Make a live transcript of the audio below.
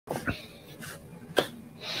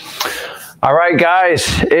All right, guys,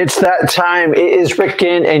 it's that time. It is Rick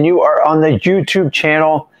Ginn, and you are on the YouTube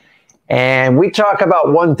channel. And we talk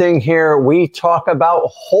about one thing here. We talk about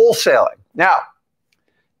wholesaling. Now,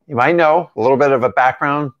 you might know a little bit of a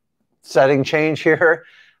background setting change here.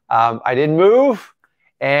 I didn't move,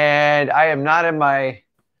 and I am not in my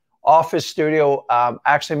office studio.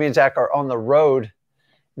 Actually, me and Zach are on the road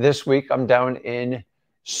this week. I'm down in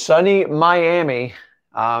sunny Miami,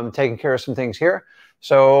 taking care of some things here.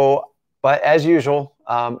 But as usual,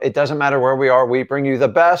 it doesn't matter where we are. We bring you the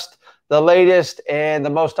best, the latest, and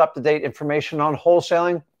the most up-to-date information on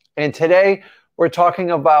wholesaling. And today, we're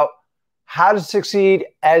talking about how to succeed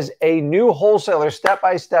as a new wholesaler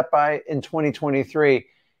step-by-step in 2023.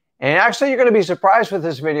 And actually, you're going to be surprised with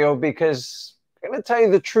this video because I'm going to tell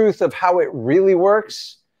you the truth of how it really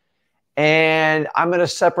works. And I'm going to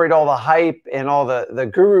separate all the hype and all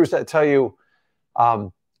the gurus that tell you,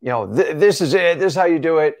 this is it, this is how you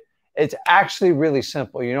do it. It's actually really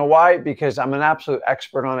simple. You know why? Because I'm an absolute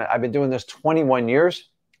expert on it. I've been doing this 21 years,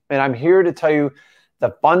 and I'm here to tell you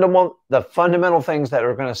the fundamental things that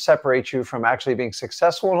are going to separate you from actually being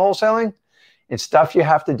successful in wholesaling and stuff you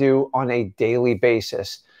have to do on a daily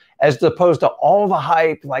basis, as opposed to all the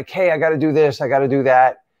hype, like, hey, I got to do this, I got to do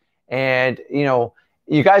that. And,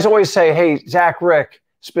 you guys always say, hey, Zach, Rick,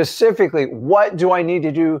 specifically, what do I need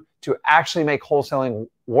to do to actually make wholesaling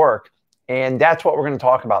work? And that's what we're going to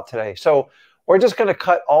talk about today. So we're just going to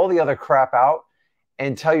cut all the other crap out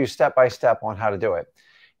and tell you step by step on how to do it.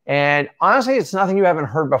 And honestly, it's nothing you haven't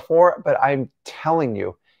heard before, but I'm telling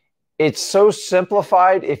you, it's so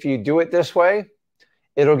simplified. If you do it this way,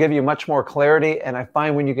 it'll give you much more clarity. And I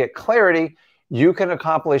find when you get clarity, you can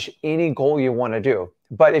accomplish any goal you want to do.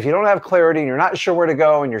 But if you don't have clarity and you're not sure where to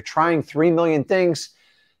go and you're trying 3 million things,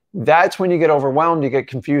 that's when you get overwhelmed, you get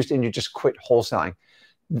confused, and you just quit wholesaling.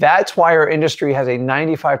 That's why our industry has a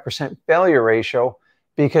 95% failure ratio,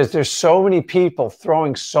 because there's so many people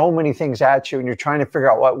throwing so many things at you and you're trying to figure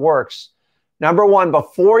out what works. Number one,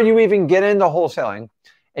 before you even get into wholesaling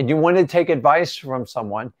and you want to take advice from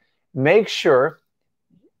someone, make sure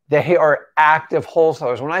they are active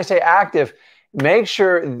wholesalers. When I say active, make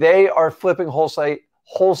sure they are flipping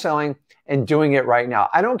wholesaling and doing it right now.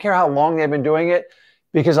 I don't care how long they've been doing it,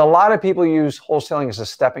 because a lot of people use wholesaling as a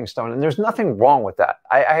stepping stone, and there's nothing wrong with that.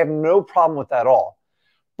 I have no problem with that at all.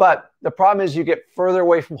 But the problem is you get further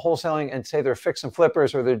away from wholesaling and say they're fix and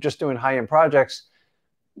flippers or they're just doing high-end projects,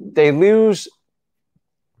 they lose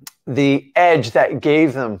the edge that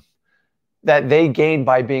they gained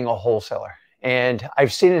by being a wholesaler. And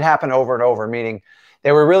I've seen it happen over and over, meaning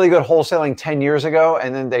they were really good wholesaling 10 years ago,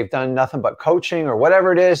 and then they've done nothing but coaching or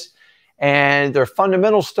whatever it is. And their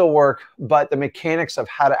fundamentals still work, but the mechanics of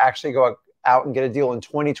how to actually go out and get a deal in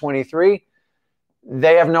 2023,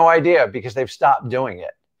 they have no idea because they've stopped doing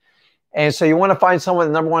it. And so you want to find someone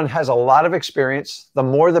that, number one, has a lot of experience. The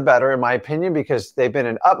more, the better, in my opinion, because they've been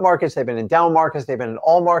in up markets, they've been in down markets, they've been in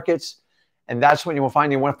all markets. And that's what you will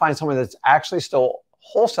find. You want to find someone that's actually still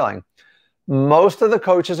wholesaling. Most of the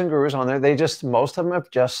coaches and gurus on there, most of them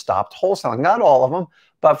have just stopped wholesaling. Not all of them,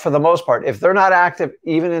 but for the most part, if they're not active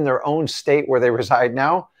even in their own state where they reside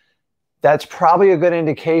now, that's probably a good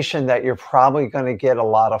indication that you're probably going to get a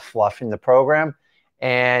lot of fluff in the program.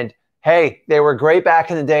 And hey, they were great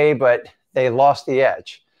back in the day, but they lost the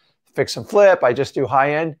edge. Fix and flip, I just do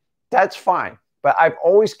high end. That's fine. But I've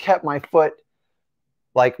always kept my foot,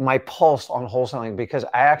 like my pulse on wholesaling, because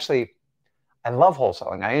I love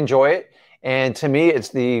wholesaling. I enjoy it. And to me, it's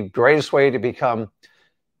the greatest way to become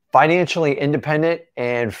financially independent,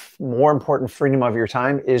 and more important, freedom of your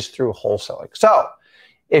time is through wholesaling. So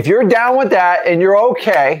if you're down with that and you're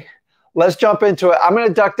okay, let's jump into it. I'm going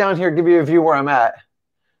to duck down here, give you a view where I'm at.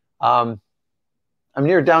 I'm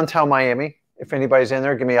near downtown Miami. If anybody's in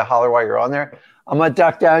there, give me a holler while you're on there. I'm going to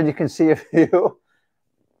duck down. You can see a view.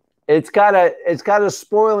 It's got a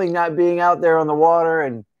spoiling not being out there on the water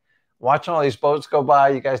and watching all these boats go by.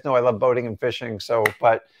 You guys know I love boating and fishing.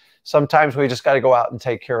 But sometimes we just got to go out and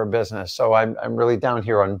take care of business. So I'm really down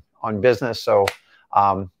here on business. So,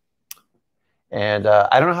 I don't know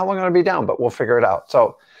how long I'm going to be down, but we'll figure it out.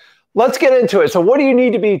 So let's get into it. So what do you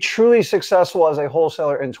need to be truly successful as a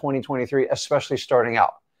wholesaler in 2023, especially starting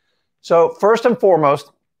out? So first and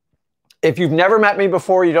foremost, if you've never met me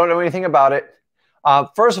before, you don't know anything about it.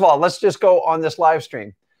 First of all, let's just go on this live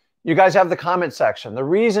stream. You guys have the comment section. The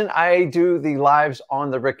reason I do the lives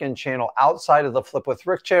on the Rick Ginn channel outside of the Flip with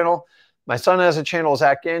Rick channel, my son has a channel,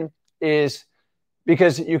 Zach Ginn, is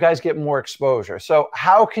because you guys get more exposure. So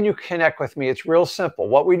how can you connect with me? It's real simple.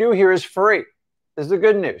 What we do here is free. This is the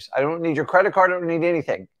good news. I don't need your credit card. I don't need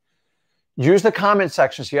anything. Use the comment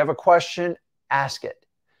section. So you have a question, ask it.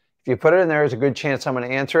 If you put it in there, there's a good chance I'm going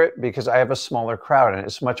to answer it because I have a smaller crowd and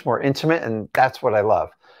it's much more intimate, and that's what I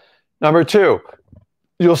love. Number two,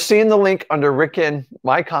 you'll see in the link under Rick Ginn,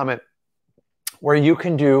 my comment, where you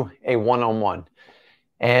can do a one-on-one.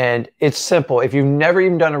 And it's simple. If you've never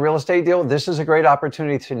even done a real estate deal, this is a great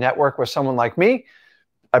opportunity to network with someone like me.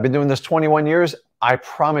 I've been doing this 21 years. I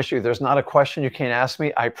promise you, there's not a question you can't ask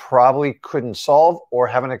me I probably couldn't solve or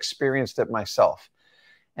haven't experienced it myself.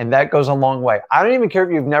 And that goes a long way. I don't even care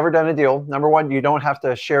if you've never done a deal. Number one, you don't have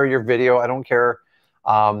to share your video. I don't care.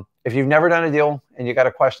 If you've never done a deal and you got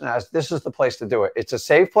a question to ask, this is the place to do it. It's a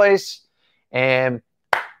safe place. And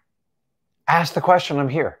ask the question. I'm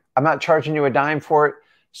here. I'm not charging you a dime for it.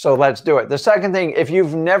 So let's do it. The second thing, if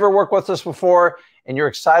you've never worked with us before and you're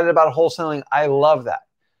excited about wholesaling, I love that.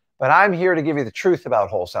 But I'm here to give you the truth about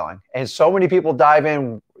wholesaling. And so many people dive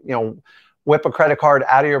in, whip a credit card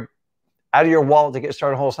out of your wallet to get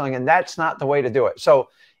started wholesaling, and that's not the way to do it. So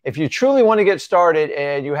if you truly want to get started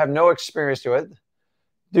and you have no experience to it,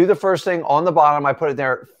 do the first thing on the bottom. I put it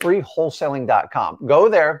there, freewholesaling.com. Go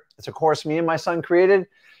there. It's a course me and my son created.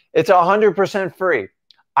 It's 100% free.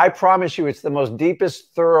 I promise you, it's the most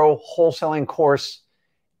deepest, thorough wholesaling course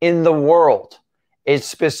in the world. It's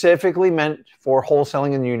specifically meant for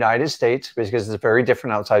wholesaling in the United States because it's very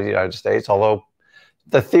different outside the United States, although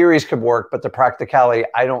the theories could work, but the practicality,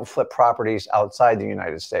 I don't flip properties outside the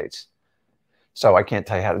United States. So I can't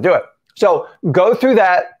tell you how to do it. So go through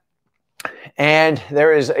that, and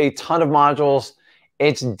there is a ton of modules.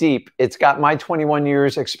 It's deep. It's got my 21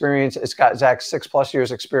 years experience. It's got Zach's 6+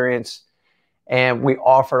 years experience, and we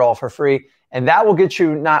offer it all for free. And that will get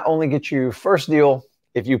you, not only get you first deal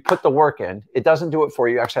if you put the work in. It doesn't do it for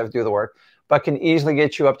you. You actually have to do the work, but can easily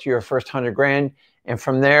get you up to your first 100 grand. And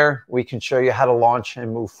from there, we can show you how to launch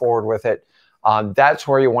and move forward with it. That's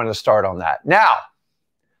where you want to start on that. Now,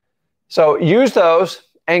 so use those.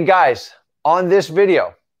 And guys, on this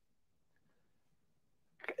video,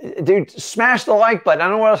 dude, smash the like button. I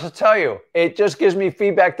don't know what else to tell you. It just gives me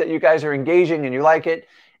feedback that you guys are engaging and you like it.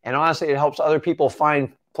 And honestly, it helps other people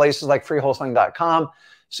find places like freewholesaling.com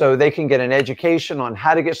so they can get an education on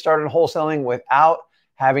how to get started in wholesaling without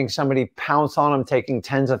having somebody pounce on them, taking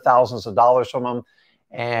tens of thousands of dollars from them.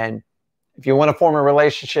 And if you want to form a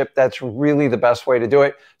relationship, that's really the best way to do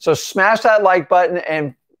it. So smash that like button.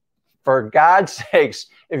 And for God's sakes,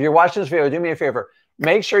 if you're watching this video, do me a favor.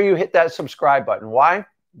 Make sure you hit that subscribe button. Why?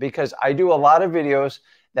 Because I do a lot of videos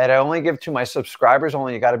that I only give to my subscribers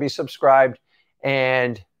only. You got to be subscribed.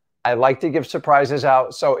 And I like to give surprises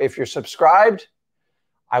out. So if you're subscribed,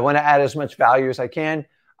 I want to add as much value as I can.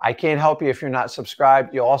 I can't help you if you're not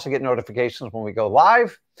subscribed. You'll also get notifications when we go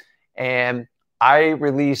live. And I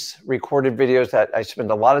release recorded videos that I spend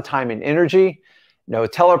a lot of time and energy. No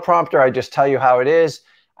teleprompter. I just tell you how it is.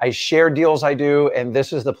 I share deals I do, and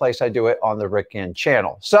this is the place I do it on the Rick Ginn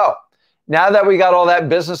channel. So now that we got all that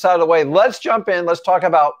business out of the way, let's jump in. Let's talk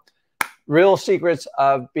about real secrets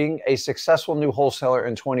of being a successful new wholesaler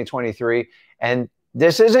in 2023. And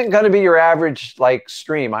this isn't going to be your average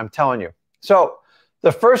stream, I'm telling you. So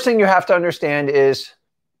the first thing you have to understand is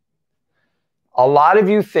a lot of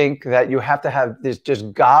you think that you have to have this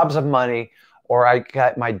just gobs of money, or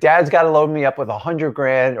my dad's got to load me up with 100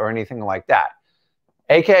 grand or anything like that.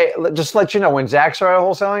 AK, just let you know, when Zach started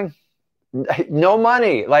wholesaling, no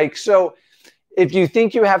money. So if you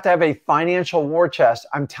think you have to have a financial war chest,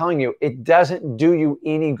 I'm telling you, it doesn't do you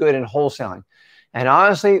any good in wholesaling. And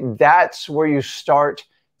honestly, that's where you start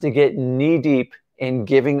to get knee deep in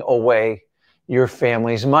giving away your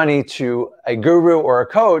family's money to a guru or a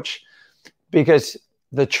coach, because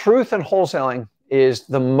the truth in wholesaling is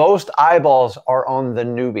the most eyeballs are on the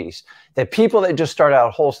newbies. The people that just start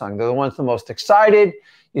out wholesaling, they're the ones the most excited.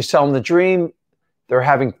 You sell them the dream. They're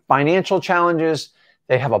having financial challenges.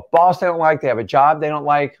 They have a boss they don't like. They have a job they don't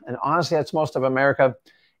like. And honestly, that's most of America.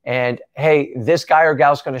 And hey, this guy or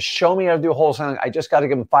gal is going to show me how to do wholesaling. I just got to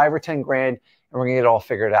give them 5 or 10 grand and we're going to get it all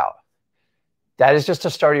figured out. That is just the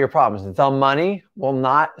start of your problems. The money will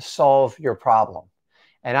not solve your problem.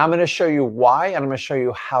 And I'm going to show you why, and I'm going to show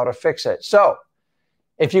you how to fix it. So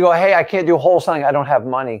if you go, hey, I can't do wholesaling, I don't have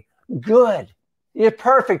money. Good. You're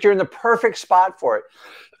perfect. You're in the perfect spot for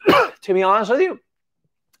it. To be honest with you,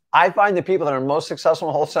 I find the people that are most successful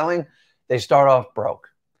in wholesaling, they start off broke.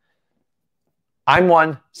 I'm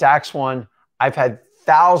one. Zach's one. I've had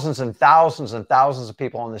thousands and thousands and thousands of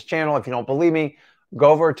people on this channel. If you don't believe me,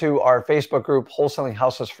 go over to our Facebook group, Wholesaling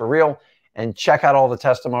Houses for Real, and check out all the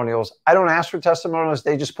testimonials. I don't ask for testimonials.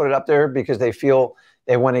 They just put it up there because they feel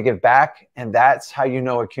they want to give back. And that's how you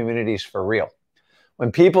know a community is for real.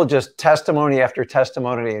 When people just testimony after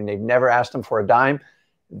testimony and they've never asked them for a dime,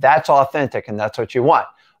 that's authentic and that's what you want.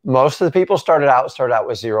 Most of the people started out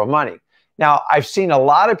with zero money. Now, I've seen a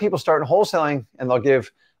lot of people start in wholesaling and they'll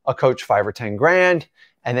give a coach 5 or 10 grand.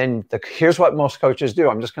 And then here's what most coaches do.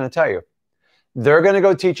 I'm just going to tell you. They're going to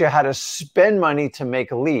go teach you how to spend money to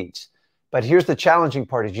make leads. But here's the challenging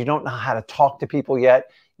part is you don't know how to talk to people yet.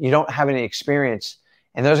 You don't have any experience.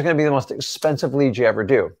 And those are going to be the most expensive leads you ever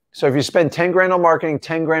do. So if you spend 10 grand on marketing,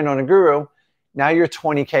 10 grand on a guru, now you're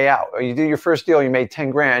 20K out. Or you do your first deal, you made 10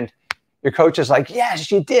 grand. Your coach is like,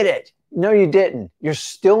 yes, you did it. No, you didn't. You're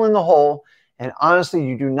still in the hole. And honestly,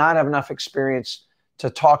 you do not have enough experience to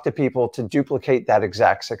talk to people to duplicate that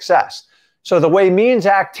exact success. So the way me and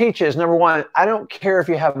Zach teach is, number one, I don't care if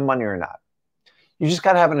you have money or not. You just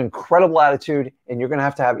got to have an incredible attitude, and you're going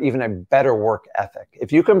to have even a better work ethic.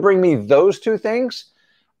 If you can bring me those two things,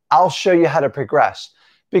 I'll show you how to progress,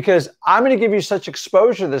 because I'm going to give you such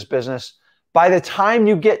exposure to this business. By the time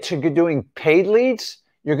you get to doing paid leads,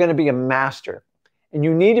 you're going to be a master. And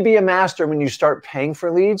you need to be a master when you start paying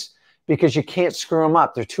for leads, because you can't screw them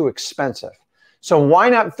up. They're too expensive. So why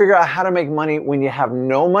not figure out how to make money when you have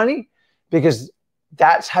no money? Because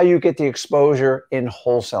that's how you get the exposure in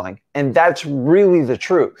wholesaling. And that's really the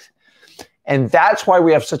truth. And that's why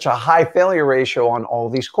we have such a high failure ratio on all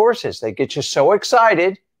these courses. They get you so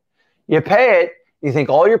excited, you pay it, you think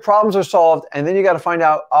all your problems are solved, and then you got to find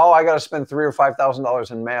out, oh, I got to spend $3,000 or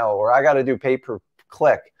 $5,000 in mail, or I got to do pay per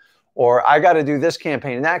click, or I got to do this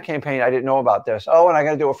campaign and that campaign. I didn't know about this. Oh, and I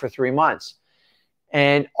got to do it for 3 months.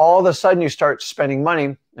 And all of a sudden you start spending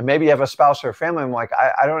money, and maybe you have a spouse or a family. I'm like,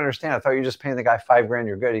 I don't understand. I thought you were just paying the guy 5 grand.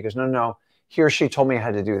 You're good. He goes, no, he or she told me how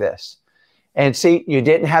to do this. And see, you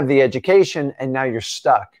didn't have the education, and now you're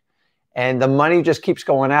stuck. And the money just keeps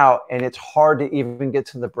going out, and it's hard to even get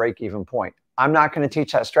to the break-even point. I'm not going to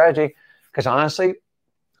teach that strategy, because honestly,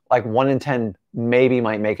 like 1 in 10 maybe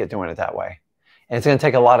might make it doing it that way. And it's going to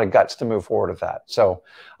take a lot of guts to move forward with that. So,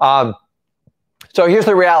 so here's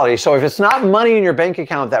the reality. So if it's not money in your bank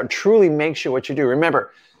account that truly makes you what you do,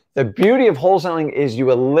 remember, the beauty of wholesaling is you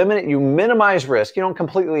minimize risk. You don't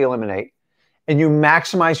completely eliminate, and you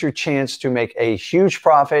maximize your chance to make a huge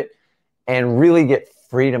profit and really get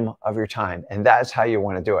freedom of your time. And that's how you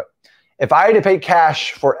want to do it. If I had to pay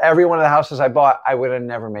cash for every one of the houses I bought, I would have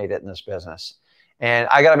never made it in this business. And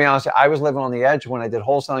I got to be honest, I was living on the edge when I did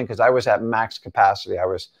wholesaling, because I was at max capacity. I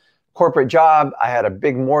was corporate job. I had a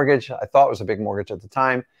big mortgage. I thought it was a big mortgage at the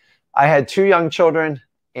time. I had 2 young children,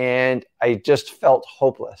 and I just felt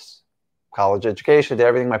hopeless. College education, did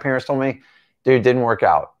everything my parents told me. Dude, didn't work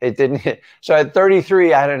out. It didn't hit. So at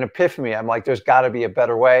 33, I had an epiphany. I'm like, there's got to be a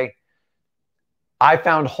better way. I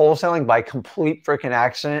found wholesaling by complete freaking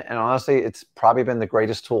accident. And honestly, it's probably been the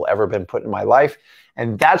greatest tool ever been put in my life.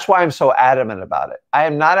 And that's why I'm so adamant about it. I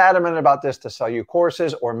am not adamant about this to sell you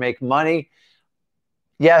courses or make money.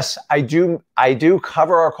 Yes, I do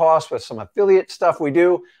cover our costs with some affiliate stuff we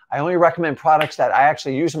do. I only recommend products that I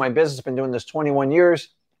actually use in my business. I've been doing this 21 years.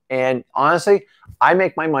 And honestly, I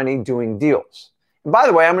make my money doing deals. And by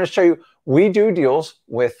the way, I'm going to show you, we do deals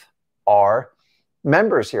with our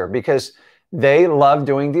members here because they love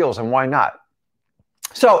doing deals, and why not?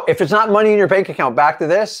 So if it's not money in your bank account, back to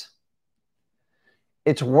this,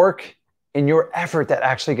 it's work in your effort that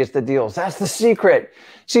actually gets the deals. That's the secret.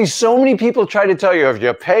 See, so many people try to tell you, if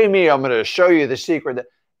you pay me, I'm going to show you the secret.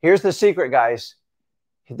 Here's the secret, guys.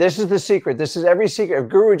 This is the secret. This is every secret. If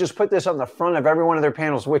Guru just put this on the front of every one of their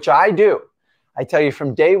panels, which I do. I tell you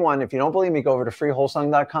from day one, if you don't believe me, go over to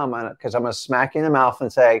freewholesaling.com, because I'm going to smack you in the mouth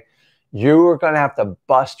and say, you are going to have to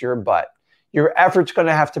bust your butt. Your effort's going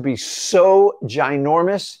to have to be so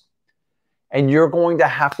ginormous, and you're going to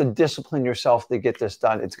have to discipline yourself to get this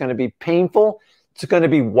done. It's going to be painful. It's going to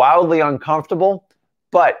be wildly uncomfortable.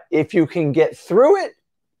 But if you can get through it,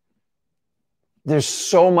 there's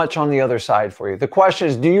so much on the other side for you. The question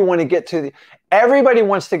is, do you want to get to the... Everybody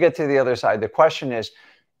wants to get to the other side. The question is,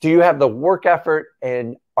 do you have the work effort,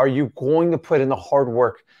 and are you going to put in the hard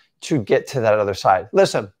work to get to that other side?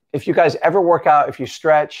 Listen, if you guys ever work out, if you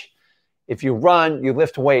stretch, if you run, you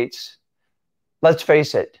lift weights, let's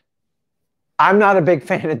face it, I'm not a big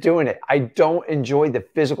fan of doing it. I don't enjoy the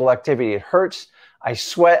physical activity. It hurts. I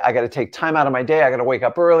sweat. I got to take time out of my day. I got to wake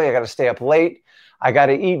up early. I got to stay up late. I got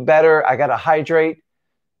to eat better. I got to hydrate.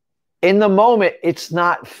 In the moment, it's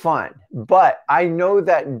not fun, but I know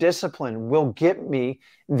that discipline will get me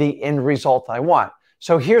the end result I want.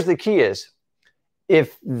 So here's the key is,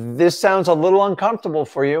 if this sounds a little uncomfortable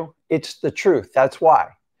for you, it's the truth. That's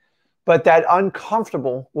why. But that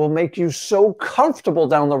uncomfortable will make you so comfortable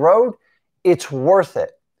down the road, it's worth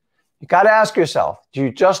it. You got to ask yourself, do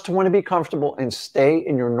you just want to be comfortable and stay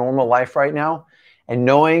in your normal life right now? and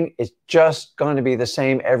knowing it's just going to be the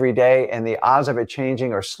same every day and the odds of it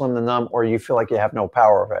changing are slim to none, or you feel like you have no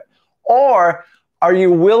power of it? Or are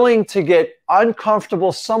you willing to get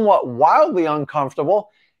uncomfortable, somewhat wildly uncomfortable?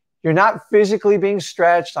 You're not physically being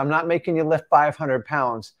stretched. I'm not making you lift 500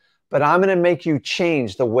 pounds, but I'm going to make you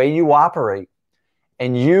change the way you operate.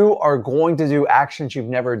 And you are going to do actions you've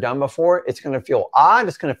never done before. It's going to feel odd.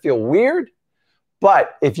 It's going to feel weird.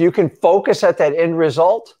 But if you can focus at that end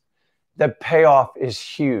result, the payoff is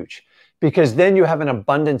huge, because then you have an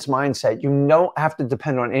abundance mindset. You don't have to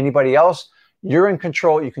depend on anybody else. You're in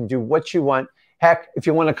control. You can do what you want. Heck, if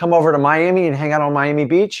you want to come over to Miami and hang out on Miami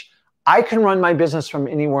Beach, I can run my business from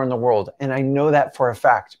anywhere in the world. And I know that for a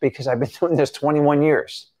fact because I've been doing this 21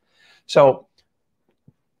 years. So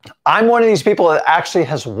I'm one of these people that actually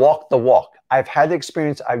has walked the walk. I've had the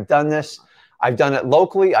experience. I've done this. I've done it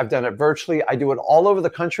locally. I've done it virtually. I do it all over the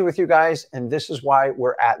country with you guys. And this is why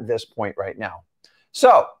we're at this point right now.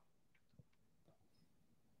 So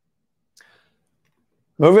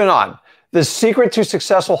moving on. The secret to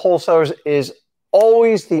successful wholesalers is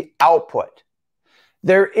always the output.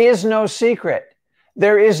 There is no secret.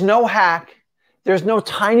 There is no hack. There's no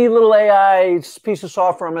tiny little AI piece of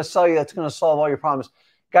software I'm going to sell you that's going to solve all your problems.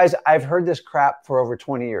 Guys, I've heard this crap for over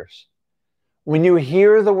 20 years. When you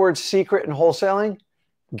hear the word secret in wholesaling,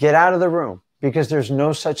 get out of the room, because there's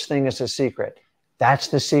no such thing as a secret. That's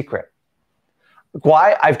the secret.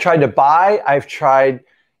 Why? I've tried to buy, I've tried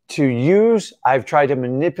to use, I've tried to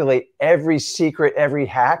manipulate every secret, every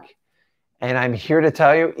hack. And I'm here to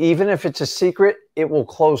tell you, even if it's a secret, it will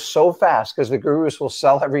close so fast because the gurus will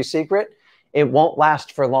sell every secret. It won't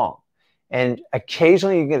last for long. And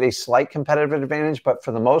occasionally you get a slight competitive advantage, but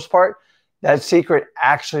for the most part, that secret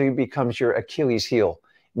actually becomes your Achilles heel,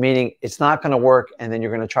 meaning it's not going to work, and then you're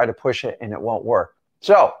going to try to push it and it won't work.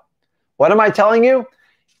 So what am I telling you?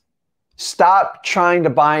 Stop trying to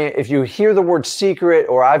buy it. If you hear the word secret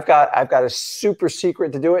or I've got a super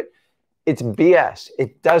secret to do it, it's BS.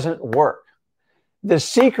 It doesn't work. The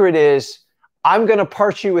secret is, I'm going to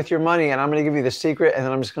part you with your money and I'm going to give you the secret, and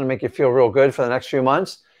then I'm just going to make you feel real good for the next few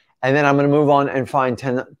months. And then I'm going to move on and find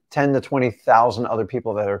 10 to 20,000 other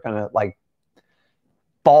people that are going to like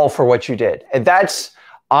fall for what you did. And that's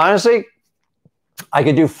honestly, I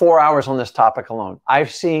could do 4 hours on this topic alone.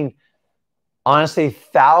 I've seen honestly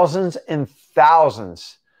thousands and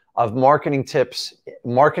thousands of marketing tips,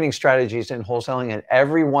 marketing strategies in wholesaling, and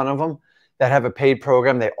every one of them that have a paid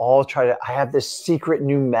program, they all try to, I have this secret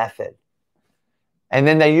new method. And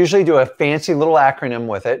then they usually do a fancy little acronym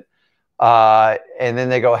with it. And then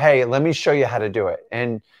they go, hey, let me show you how to do it.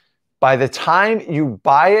 And by the time you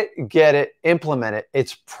buy it, get it, implement it,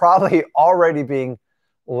 it's probably already being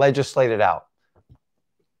legislated out.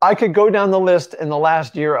 I could go down the list in the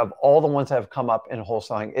last year of all the ones that have come up in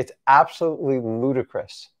wholesaling. It's absolutely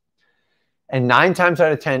ludicrous. And 9 times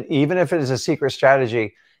out of 10, even if it is a secret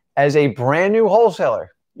strategy, as a brand new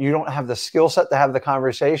wholesaler, you don't have the skill set to have the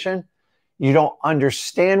conversation. You don't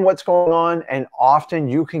understand what's going on. And often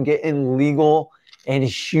you can get in legal and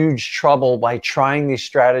huge trouble by trying these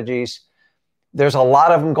strategies. There's a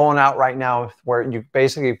lot of them going out right now where you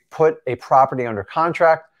basically put a property under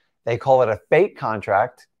contract. They call it a fake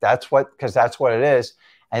contract. Because that's what it is.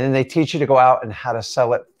 And then they teach you to go out and how to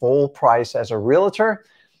sell it full price as a realtor.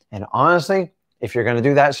 And honestly, if you're going to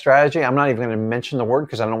do that strategy, I'm not even going to mention the word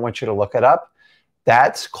because I don't want you to look it up.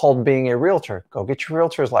 That's called being a realtor. Go get your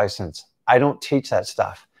realtor's license. I don't teach that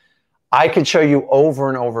stuff. I could show you over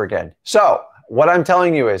and over again. So what I'm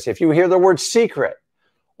telling you is, if you hear the word secret,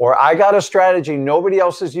 or I got a strategy, nobody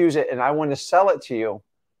else has used it, and I want to sell it to you,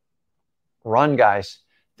 run, guys.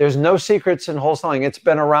 There's no secrets in wholesaling. It's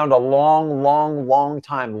been around a long, long, long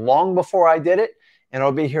time, long before I did it, and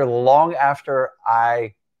it'll be here long after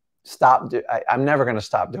I stop. I'm never going to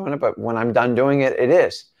stop doing it, but when I'm done doing it, it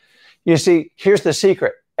is. You see, here's the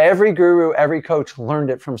secret. Every guru, every coach learned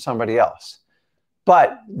it from somebody else.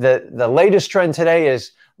 But the latest trend today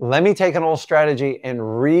is, let me take an old strategy and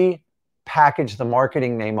repackage the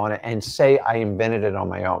marketing name on it and say I invented it on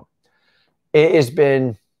my own. It has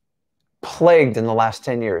been plagued in the last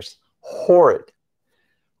 10 years. Horrid.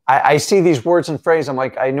 I see these words and phrases. I'm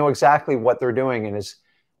like, I know exactly what they're doing. And is,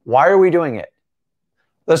 why are we doing it?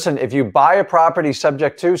 Listen, if you buy a property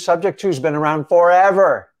subject to has been around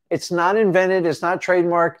forever. It's not invented. It's not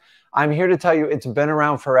trademarked. I'm here to tell you it's been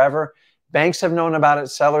around forever. Banks have known about it.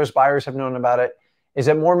 Sellers, buyers have known about it. Is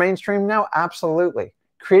it more mainstream now? Absolutely.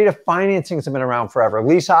 Creative financings have been around forever.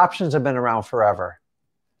 Lease options have been around forever.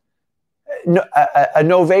 A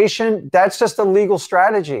novation, that's just a legal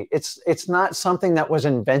strategy. It's not something that was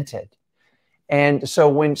invented. And so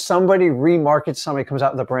when somebody remarkets, somebody comes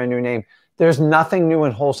out with a brand new name, There's nothing new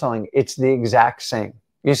in wholesaling. It's the exact same.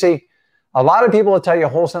 You see, a lot of people will tell you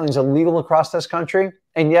wholesaling is illegal across this country.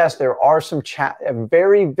 And yes, there are some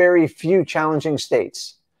very, very few challenging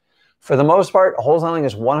states. For the most part, wholesaling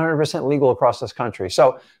is 100% legal across this country.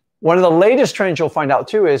 So one of the latest trends you'll find out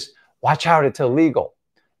too is, watch out, it's illegal.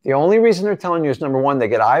 The only reason they're telling you is, number one, they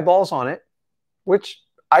get eyeballs on it, which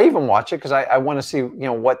I even watch it because I want to see,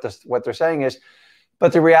 what they're saying is.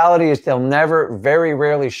 But the reality is they'll never, very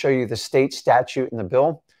rarely show you the state statute in the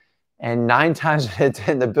bill. And 9 times out of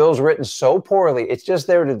 10, the bill's written so poorly, it's just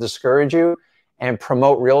there to discourage you and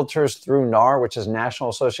promote realtors through NAR, which is National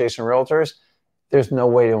Association of Realtors. There's no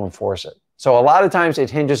way to enforce it. So a lot of times it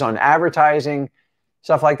hinges on advertising,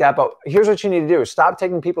 stuff like that. But here's what you need to do. Stop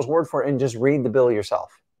taking people's word for it and just read the bill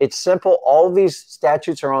yourself. It's simple. All of these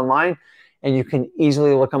statutes are online, and you can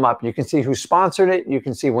easily look them up. You can see who sponsored it. You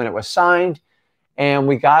can see when it was signed. And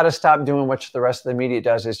we got to stop doing what the rest of the media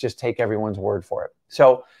does, is just take everyone's word for it.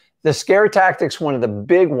 So the scare tactics, one of the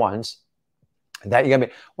big ones that you got to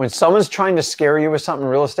be, when someone's trying to scare you with something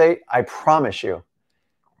in real estate, I promise you,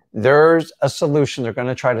 there's a solution they're going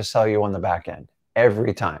to try to sell you on the back end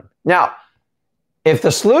every time. Now, if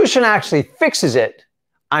the solution actually fixes it,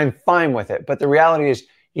 I'm fine with it. But the reality is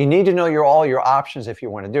you need to know all your options if you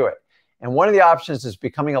want to do it. And one of the options is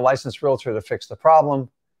becoming a licensed realtor to fix the problem.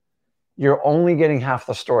 You're only getting half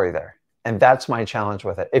the story there. And that's my challenge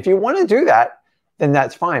with it. If you want to do that, then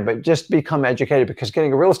that's fine. But just become educated, because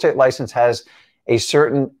getting a real estate license has a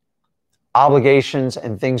certain obligations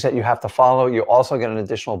and things that you have to follow. You also get an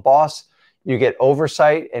additional boss. You get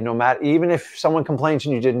oversight. And no matter, even if someone complains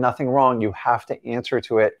and you did nothing wrong, you have to answer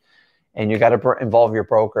to it. And you got to involve your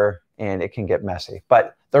broker, and it can get messy.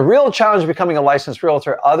 But the real challenge of becoming a licensed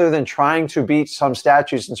realtor, other than trying to beat some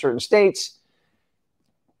statutes in certain states,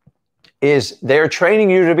 is they're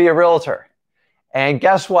training you to be a realtor. And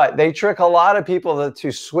guess what? They trick a lot of people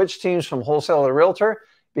to switch teams from wholesaler to realtor,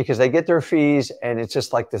 because they get their fees, and it's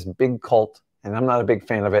just like this big cult. And I'm not a big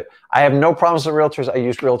fan of it. I have no problems with realtors. I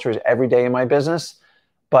use realtors every day in my business.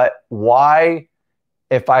 But why,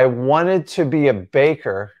 if I wanted to be a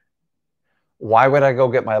baker, why would I go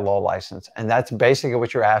get my law license? And that's basically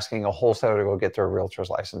what you're asking a wholesaler to go get their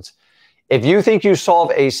realtor's license. If you think you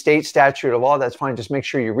solve a state statute or law, that's fine. Just make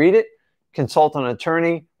sure you read it, consult an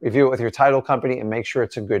attorney, review it with your title company, and make sure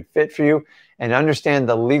it's a good fit for you, and understand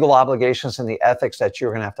the legal obligations and the ethics that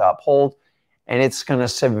you're going to have to uphold. And it's going to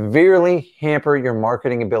severely hamper your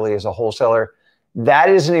marketing ability as a wholesaler. That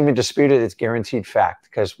isn't even disputed. It's guaranteed fact,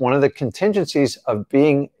 because one of the contingencies of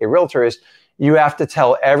being a realtor is you have to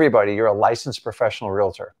tell everybody you're a licensed professional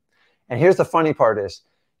realtor. And here's the funny part is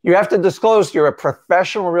you have to disclose you're a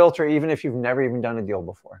professional realtor even if you've never even done a deal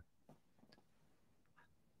before.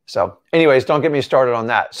 So anyways, don't get me started on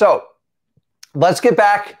that. So let's get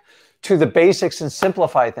back to the basics and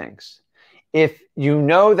simplify things. If you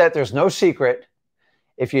know that there's no secret,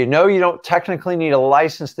 if you know you don't technically need a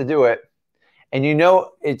license to do it, and you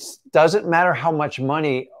know it doesn't matter how much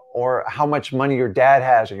money your dad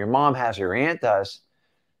has or your mom has or your aunt does,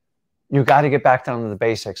 you got to get back down to the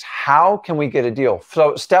basics. How can we get a deal?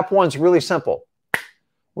 So step one's really simple.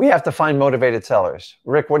 We have to find motivated sellers.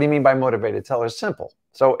 Rick, what do you mean by motivated sellers? Simple.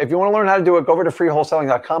 So if you want to learn how to do it, go over to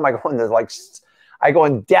freewholesaling.com. I go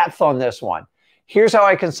in depth on this one. Here's how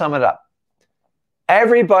I can sum it up.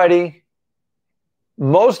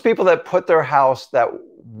 Most people that put their house, that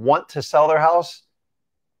want to sell their house,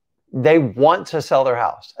 they want to sell their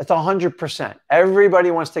house. It's 100%.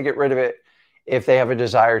 Everybody wants to get rid of it if they have a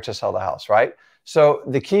desire to sell the house, right? So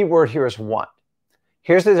the key word here is want.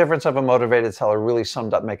 Here's the difference of a motivated seller, really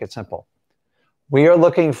summed up, make it simple. We are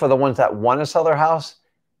looking for the ones that want to sell their house,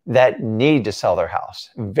 that need to sell their house.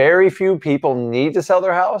 Very few people need to sell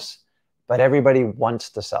their house, but everybody wants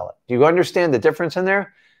to sell it. Do you understand the difference in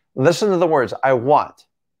there? Listen to the words. I want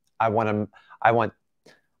 $100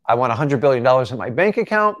 billion in my bank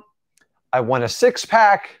account. I want a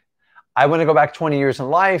six-pack. I want to go back 20 years in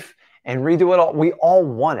life and redo it all. We all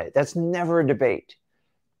want it. That's never a debate.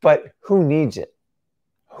 But who needs it?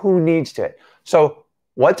 Who needs it? So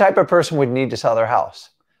what type of person would need to sell their house?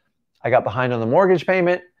 I got behind on the mortgage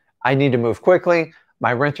payment. I need to move quickly.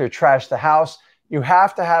 My renter trashed the house. You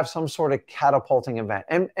have to have some sort of catapulting event.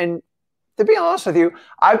 And to be honest with you,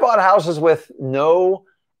 I bought houses with no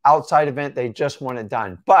outside event. They just want it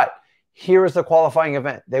done. But here is the qualifying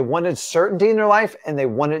event. They wanted certainty in their life, and they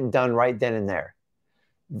want it done right then and there.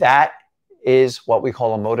 That is what we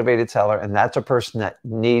call a motivated seller, and that's a person that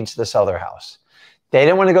needs to sell their house. They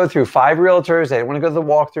didn't want to go through 5 realtors. They didn't want to go to the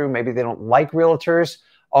walkthrough. Maybe they don't like realtors.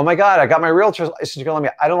 Oh my God, I got my realtor's license. You're going to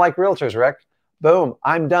let me, I don't like realtors, Rick. Boom,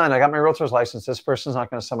 I'm done. I got my realtor's license. This person's not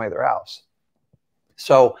going to sell me their house.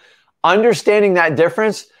 So understanding that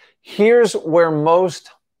difference, here's where most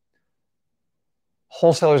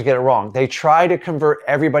wholesalers get it wrong. They try to convert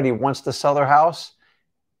everybody who wants to sell their house,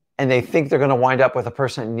 and they think they're going to wind up with a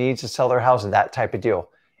person that needs to sell their house, that type of deal.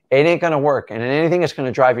 It ain't going to work. And anything is going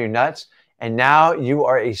to drive you nuts. And now you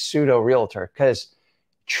are a pseudo realtor, because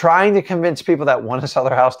trying to convince people that want to sell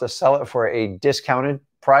their house to sell it for a discounted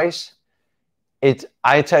price,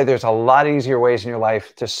 I tell you, there's a lot easier ways in your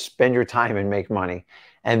life to spend your time and make money.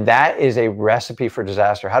 And that is a recipe for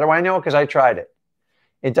disaster. How do I know? Because I tried it.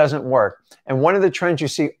 It doesn't work. And one of the trends you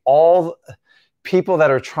see all people that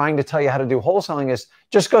are trying to tell you how to do wholesaling is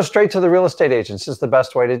just go straight to the real estate agents. It's the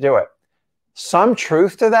best way to do it. Some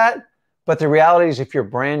truth to that, but the reality is if you're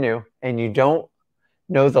brand new and you don't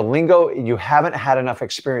know the lingo, you haven't had enough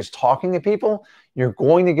experience talking to people, you're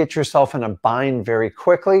going to get yourself in a bind very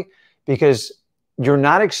quickly, because you're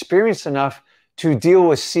not experienced enough to deal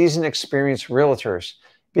with seasoned, experienced realtors.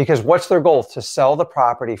 Because what's their goal? To sell the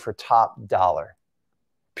property for top dollar,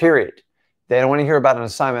 period. They don't want to hear about an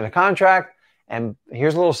assignment of contract. And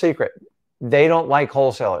here's a little secret. They don't like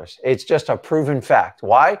wholesalers. It's just a proven fact.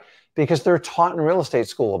 Why? Because they're taught in real estate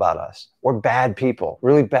school about us. We're bad people,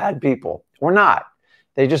 really bad people. We're not.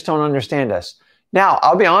 They just don't understand us. Now,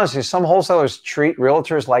 I'll be honest with you, some wholesalers treat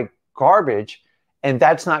realtors like garbage, and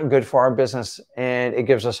that's not good for our business, and it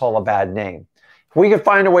gives us all a bad name. If we could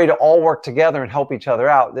find a way to all work together and help each other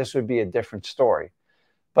out, this would be a different story.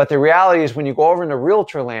 But the reality is when you go over into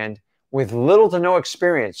realtor land with little to no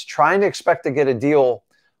experience, trying to expect to get a deal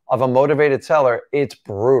of a motivated seller, it's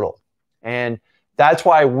brutal. And that's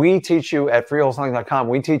why we teach you at freewholesaling.com,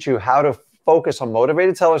 we teach you how to focus on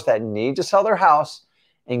motivated sellers that need to sell their house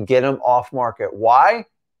and get them off market. Why?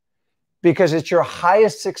 Because it's your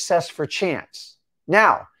highest success for chance.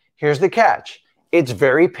 Now, here's the catch. It's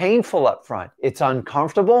very painful up front. It's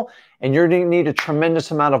uncomfortable, and you're going to need a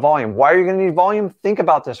tremendous amount of volume. Why are you going to need volume? Think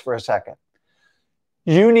about this for a second.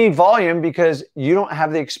 You need volume because you don't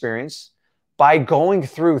have the experience. By going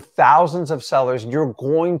through thousands of sellers, you're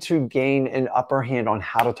going to gain an upper hand on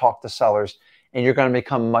how to talk to sellers, and you're going to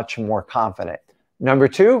become much more confident. Number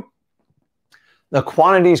two, the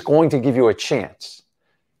quantity is going to give you a chance.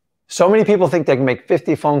 So many people think they can make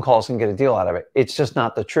 50 phone calls and get a deal out of it. It's just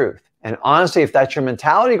not the truth. And honestly, if that's your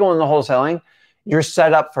mentality going into wholesaling, you're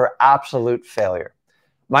set up for absolute failure.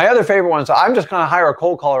 My other favorite one is I'm just going to hire a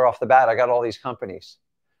cold caller off the bat. I got all these companies.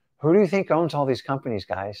 Who do you think owns all these companies,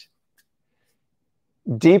 guys?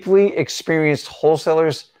 Deeply experienced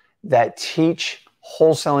wholesalers that teach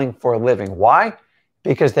wholesaling for a living. Why?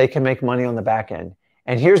 Because they can make money on the back end.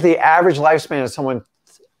 And here's the average lifespan of someone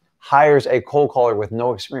hires a cold caller with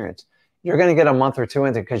no experience. You're going to get a month or two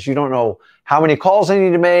into it because you don't know how many calls they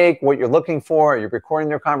need to make, what you're looking for. Are you recording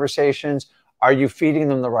their conversations? Are you feeding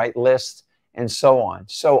them the right list? And so on.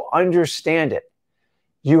 So understand it.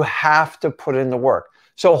 You have to put in the work.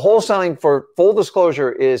 So wholesaling, for full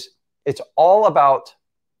disclosure, it's all about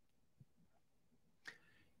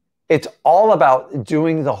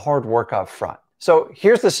doing the hard work up front. So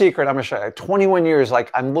here's the secret I'm going to show you. 21 years,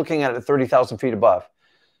 like I'm looking at it 30,000 feet above.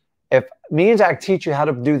 If me and Zach teach you how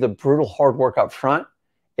to do the brutal hard work up front,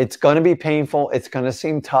 it's going to be painful. It's going to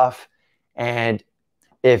seem tough. And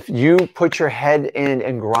if you put your head in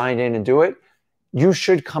and grind in and do it, you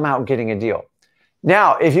should come out getting a deal.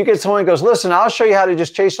 Now, if you get someone who goes, listen, I'll show you how to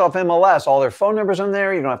just chase off MLS. All their phone numbers on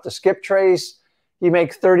there. You don't have to skip trace. You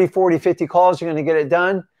make 30, 40, 50 calls. You're going to get it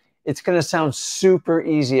done. It's going to sound super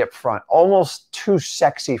easy up front, almost too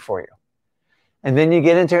sexy for you. And then you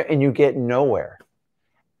get into it and you get nowhere.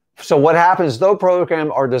 So what happens, those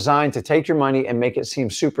programs are designed to take your money and make it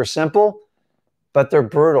seem super simple, but they're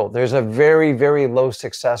brutal. There's a very, very low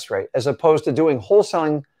success rate, as opposed to doing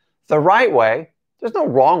wholesaling the right way. There's no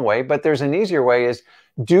wrong way, but there's an easier way, is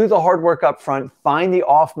do the hard work up front, find the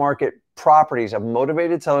off-market properties of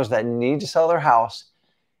motivated sellers that need to sell their house,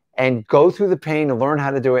 and go through the pain and learn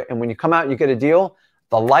how to do it. And when you come out and you get a deal,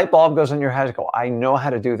 the light bulb goes in your head. You go, I know how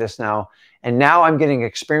to do this now. And now I'm getting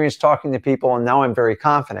experience talking to people, and now I'm very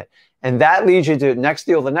confident. And that leads you to the next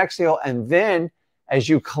deal. And then as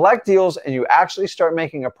you collect deals and you actually start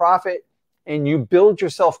making a profit and you build your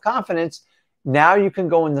self-confidence, now you can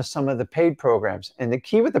go into some of the paid programs. And the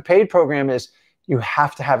key with the paid program is you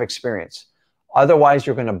have to have experience. Otherwise,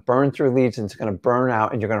 you're going to burn through leads and it's going to burn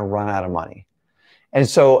out and you're going to run out of money. And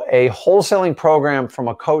so a wholesaling program from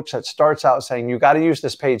a coach that starts out saying, you got to use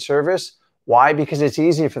this paid service. Why? Because it's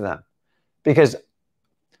easy for them. Because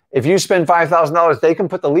if you spend $5,000, they can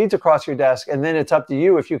put the leads across your desk, and then it's up to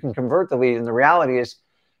you if you can convert the lead. And the reality is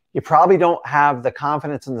you probably don't have the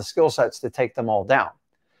confidence and the skill sets to take them all down.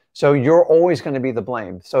 So you're always going to be the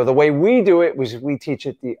blame. So the way we do it was we teach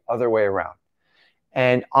it the other way around.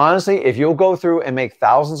 And honestly, if you'll go through and make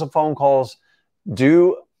thousands of phone calls,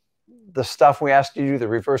 do the stuff we asked you to do, the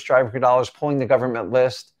reverse driving for dollars, pulling the government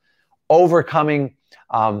list, overcoming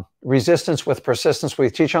resistance with persistence we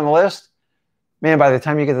teach on the list, man, by the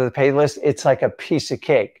time you get to the paid list, it's like a piece of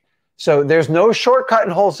cake. So there's no shortcut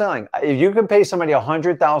in wholesaling. If you can pay somebody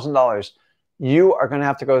 $100,000, you are going to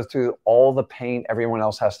have to go through all the pain everyone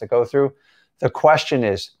else has to go through. The question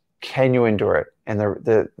is, can you endure it? And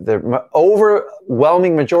the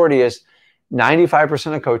overwhelming majority is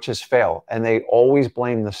 95% of coaches fail, and they always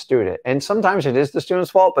blame the student. And sometimes it is the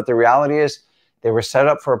student's fault, but the reality is they were set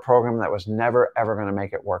up for a program that was never, ever going to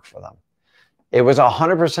make it work for them. It was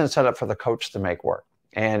 100% set up for the coach to make work.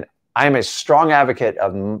 And I'm a strong advocate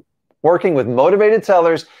of working with motivated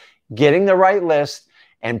sellers, getting the right list,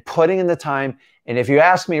 and putting in the time. And if you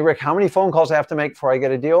ask me, Rick, how many phone calls I have to make before I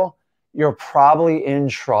get a deal? You're probably in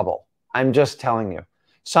trouble. I'm just telling you.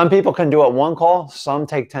 Some people can do it one call. Some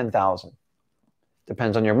take 10,000.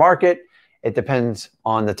 Depends on your market. It depends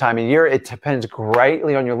on the time of year. It depends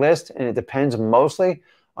greatly on your list. And it depends mostly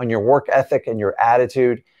on your work ethic and your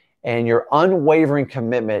attitude and your unwavering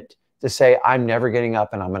commitment to say, I'm never getting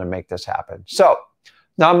up and I'm going to make this happen. So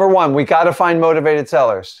number one, we got to find motivated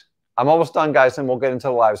sellers. I'm almost done, guys, and we'll get into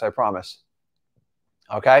the lives, I promise.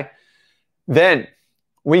 Okay? Then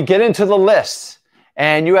we get into the lists,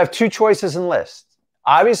 and you have two choices in lists.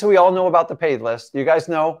 Obviously, we all know about the paid list. You guys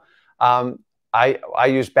know I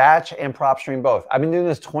use batch and prop stream both. I've been doing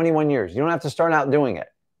this 21 years. You don't have to start out doing it.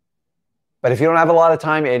 But if you don't have a lot of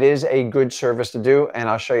time, it is a good service to do, and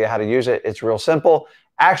I'll show you how to use it. It's real simple.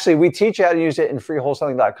 Actually, we teach you how to use it in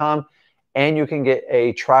freewholesaling.com, and you can get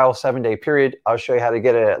a trial 7-day period. I'll show you how to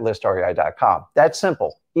get it at listrei.com. That's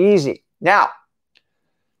simple, easy. Now,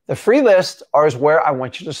 the free list is where I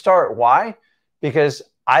want you to start. Why? Because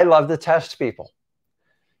I love to test people.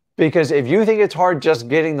 Because if you think it's hard just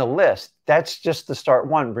getting the list, that's just the start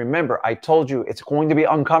one. Remember, I told you it's going to be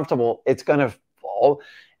uncomfortable. It's going to fall.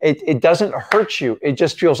 It doesn't hurt you. It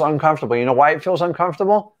just feels uncomfortable. You know why it feels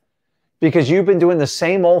uncomfortable? Because you've been doing the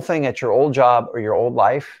same old thing at your old job or your old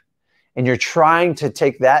life, and you're trying to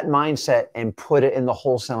take that mindset and put it in the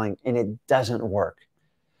wholesaling, and it doesn't work.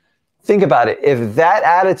 Think about it. If that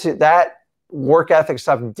attitude, that work ethic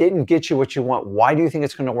stuff didn't get you what you want, why do you think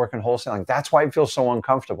it's going to work in wholesaling? That's why it feels so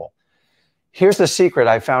uncomfortable. Here's the secret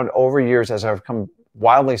I found over years as I've become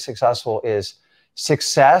wildly successful is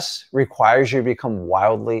success requires you to become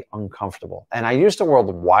wildly uncomfortable. And I use the word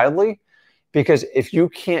wildly because if you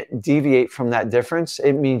can't deviate from that difference,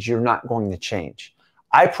 it means you're not going to change.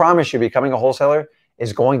 I promise you, becoming a wholesaler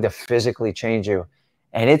is going to physically change you,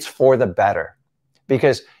 and it's for the better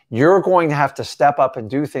because you're going to have to step up and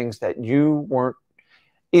do things that you weren't,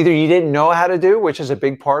 either you didn't know how to do, which is a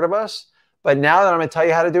big part of us, but now that I'm going to tell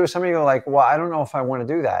you how to do it, some of you are like, well, I don't know if I want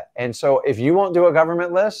to do that. And so if you won't do a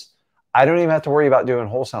government list, I don't even have to worry about doing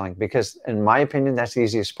wholesaling because in my opinion, that's the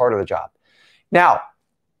easiest part of the job. Now,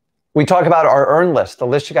 we talk about our earn list, the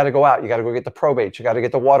list you got to go out. You got to go get the probates. You got to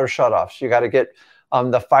get the water shutoffs. You got to get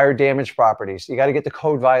the fire damage properties. You got to get the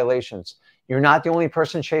code violations. You're not the only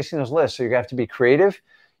person chasing those lists. So you're going to have to be creative.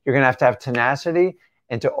 You're going to have tenacity.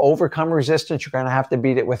 And to overcome resistance, you're going to have to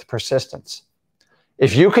beat it with persistence.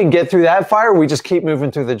 If you can get through that fire, we just keep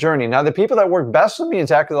moving through the journey. Now, the people that work best with me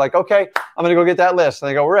is actually like, okay, I'm going to go get that list. And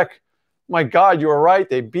they go, Rick, my God, you were right.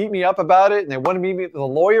 They beat me up about it. And they want to meet me with a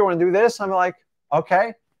lawyer and do this. I'm like,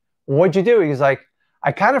 okay, what'd you do? He's like,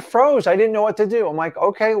 I kind of froze. I didn't know what to do. I'm like,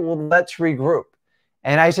 okay, well, let's regroup.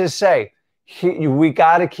 And I just say, we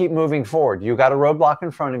got to keep moving forward. You got a roadblock in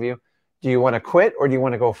front of you. Do you want to quit or do you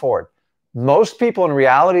want to go forward? Most people in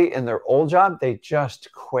reality in their old job, they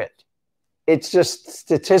just quit. It's just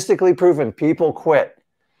statistically proven people quit.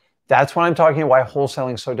 That's what I'm talking about, why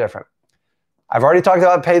wholesaling is so different. I've already talked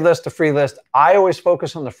about paid list to free list. I always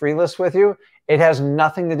focus on the free list with you. It has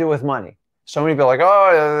nothing to do with money. So many people are like,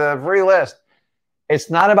 oh, the free list. It's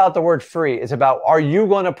not about the word free. It's about, are you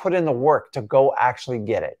going to put in the work to go actually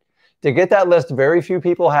get it? To get that list, very few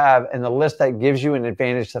people have, and the list that gives you an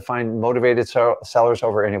advantage to find motivated sellers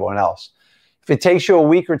over anyone else. If it takes you a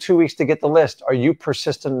week or 2 weeks to get the list, are you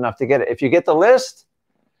persistent enough to get it? If you get the list,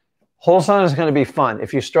 wholesaling is going to be fun.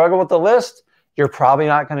 If you struggle with the list, you're probably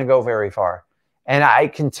not going to go very far. And I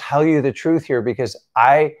can tell you the truth here because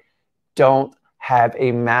I don't have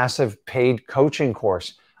a massive paid coaching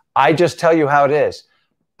course. I just tell you how it is.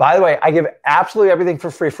 By the way, I give absolutely everything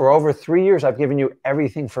for free. For over 3 years, I've given you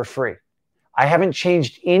everything for free. I haven't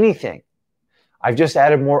changed anything. I've just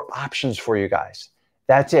added more options for you guys.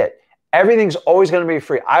 That's it. Everything's always going to be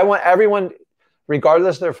free. I want everyone,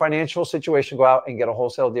 regardless of their financial situation, go out and get a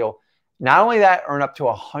wholesale deal. Not only that, earn up to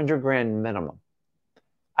 $100,000 minimum.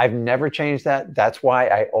 I've never changed that. That's why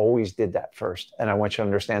I always did that first. And I want you to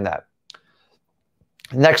understand that.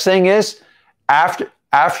 Next thing is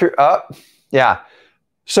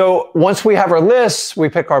So once we have our lists, we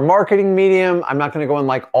pick our marketing medium. I'm not going to go in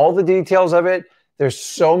like all the details of it. There's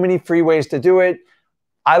so many free ways to do it.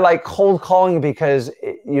 I like cold calling because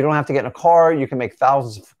you don't have to get in a car. You can make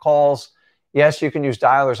thousands of calls. Yes, you can use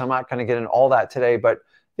dialers. I'm not going to get into all that today, but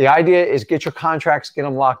the idea is get your contracts, get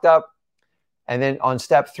them locked up. And then on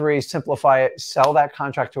step 3, simplify it. Sell that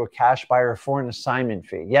contract to a cash buyer for an assignment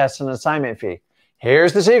fee. Yes, an assignment fee.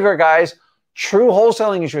 Here's the secret, guys. True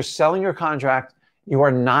wholesaling is you're selling your contract. You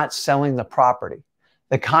are not selling the property.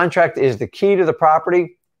 The contract is the key to the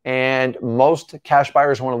property, and most cash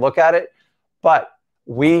buyers want to look at it, but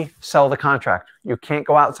we sell the contract. You can't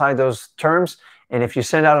go outside those terms. And if you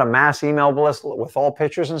send out a mass email list with all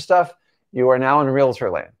pictures and stuff, you are now in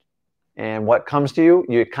realtor land. And what comes to you,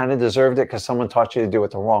 you kind of deserved it because someone taught you to do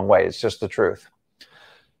it the wrong way. It's just the truth.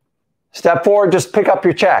 Step 4, just pick up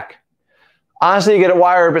your check. Honestly, you get a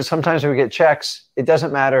wire, but sometimes we get checks. It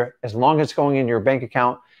doesn't matter as long as it's going in your bank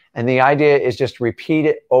account. And the idea is just repeat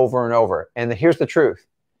it over and over. And here's the truth.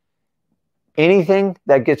 Anything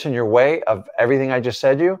that gets in your way of everything I just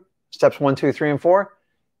said to you, steps 1, 2, 3, and 4,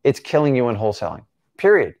 it's killing you in wholesaling,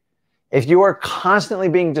 period. If you are constantly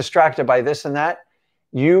being distracted by this and that,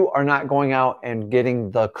 you are not going out and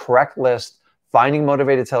getting the correct list, finding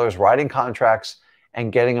motivated sellers, writing contracts,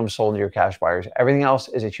 and getting them sold to your cash buyers. Everything else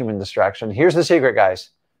is a human distraction. Here's the secret, guys.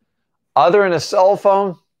 Other than a cell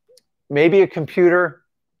phone, maybe a computer,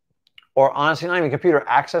 or honestly, not even a computer,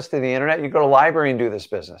 access to the internet, you go to a library and do this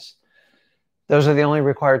business. Those are the only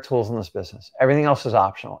required tools in this business. Everything else is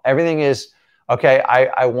optional. Everything is, okay,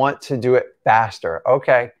 I want to do it faster.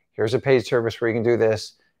 Okay, here's a paid service where you can do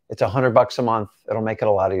this. It's $100 a month. It'll make it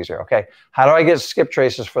a lot easier. Okay, how do I get skip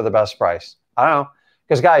traces for the best price? I don't know.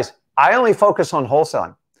 Because guys, I only focus on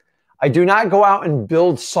wholesaling. I do not go out and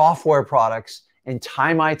build software products and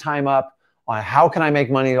tie my time up on how can I make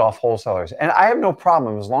money off wholesalers. And I have no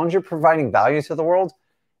problem. As long as you're providing value to the world,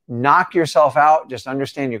 knock yourself out. Just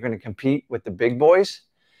understand you're going to compete with the big boys.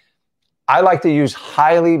 I like to use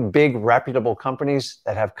highly big, reputable companies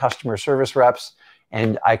that have customer service reps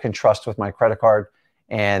and I can trust with my credit card.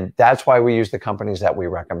 And that's why we use the companies that we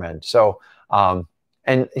recommend. So,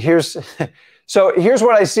 and here's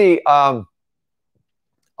what I see. A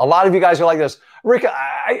lot of you guys are like this, Rick,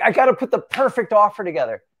 I got to put the perfect offer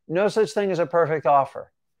together. No such thing as a perfect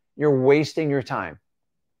offer. You're wasting your time.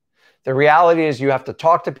 The reality is you have to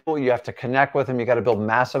talk to people. You have to connect with them. You got to build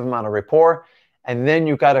massive amount of rapport. And then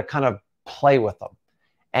you got to kind of play with them.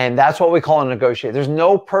 And that's what we call a negotiate. There's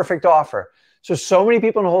no perfect offer. So many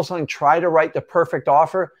people in wholesaling try to write the perfect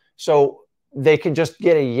offer so they can just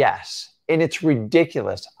get a yes. And it's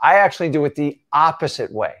ridiculous. I actually do it the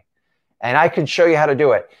opposite way. And I can show you how to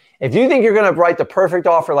do it. If you think you're going to write the perfect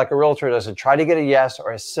offer like a realtor does and try to get a yes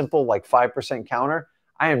or a simple like 5% counter,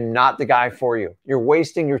 I am not the guy for you. You're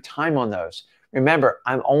wasting your time on those. Remember,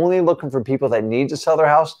 I'm only looking for people that need to sell their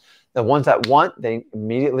house. The ones that want, they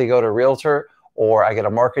immediately go to a realtor, or I get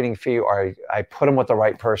a marketing fee, or I put them with the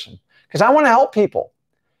right person. Because I want to help people.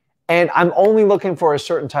 And I'm only looking for a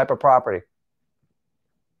certain type of property.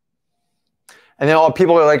 And then all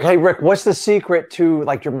people are like, hey, Rick, what's the secret to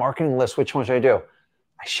like your marketing list? Which one should I do?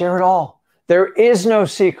 I share it all. There is no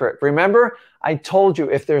secret. Remember, I told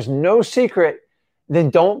you if there's no secret, then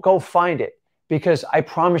don't go find it. Because I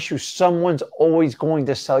promise you, someone's always going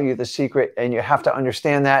to sell you the secret. And you have to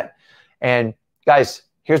understand that. And guys,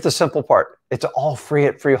 here's the simple part. It's all free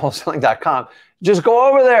at freewholesaling.com. Just go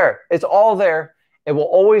over there. It's all there. It will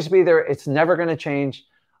always be there. It's never going to change.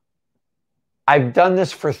 I've done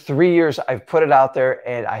this for 3 years. I've put it out there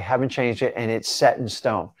and I haven't changed it, and it's set in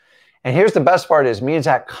stone. And here's the best part is me and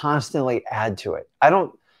Zach constantly add to it.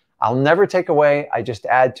 I'll never take away. I just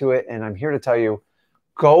add to it. And I'm here to tell you,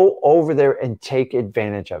 go over there and take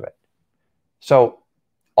advantage of it. So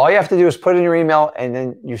all you have to do is put in your email and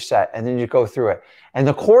then you set, and then you go through it. And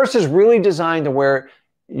the course is really designed to where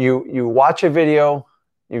you watch a video,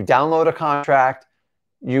 you download a contract,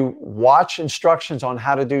 you watch instructions on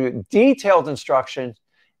how to do detailed instructions,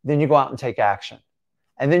 then you go out and take action.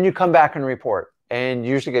 And then you come back and report. And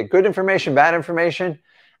you usually get good information, bad information.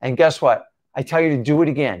 And guess what? I tell you to do it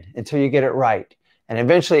again until you get it right. And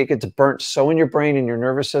eventually it gets burnt so in your brain and your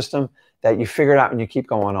nervous system that you figure it out and you keep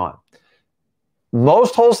going on.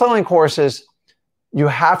 Most wholesaling courses, you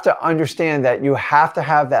have to understand that you have to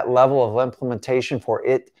have that level of implementation for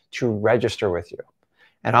it to register with you.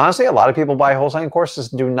 And honestly, a lot of people buy wholesaling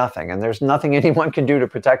courses and do nothing. And there's nothing anyone can do to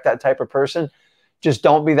protect that type of person. Just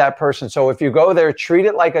don't be that person. So if you go there, treat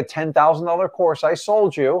it like a $10,000 course I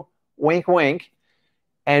sold you, wink, wink,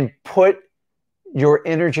 and put your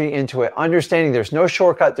energy into it. Understanding there's no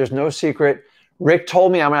shortcut, there's no secret. Rick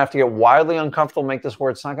told me I'm going to have to get wildly uncomfortable, make this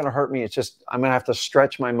word. It's not going to hurt me. It's just I'm going to have to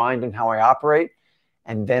stretch my mind and how I operate.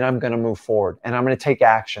 And then I'm going to move forward and I'm going to take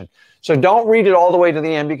action. So don't read it all the way to the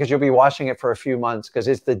end because you'll be watching it for a few months because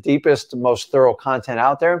it's the deepest, most thorough content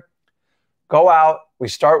out there. Go out. We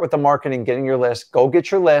start with the marketing, getting your list. Go get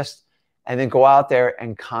your list and then go out there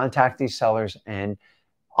and contact these sellers. And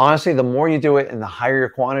honestly, the more you do it and the higher your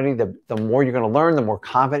quantity, the more you're going to learn, the more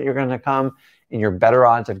confident you're going to come and you're better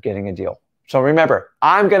odds of getting a deal. So remember,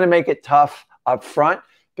 I'm going to make it tough up front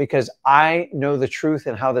because I know the truth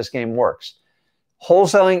and how this game works.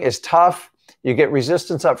 Wholesaling is tough. You get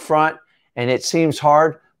resistance up front and it seems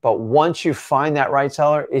hard, but once you find that right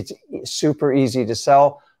seller, it's super easy to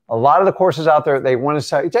sell. A lot of the courses out there, they want to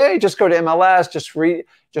say, hey, just go to MLS,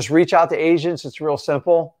 just reach out to agents. It's real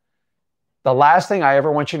simple. The last thing I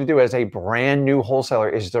ever want you to do as a brand new wholesaler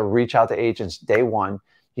is to reach out to agents day one.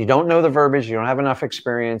 You don't know the verbiage. You don't have enough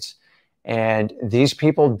experience. And these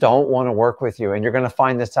people don't want to work with you. And you're going to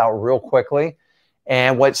find this out real quickly.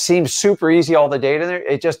 And what seems super easy, all the data there,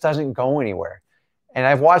 it just doesn't go anywhere. And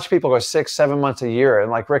I've watched people go 6, 7 months, a year.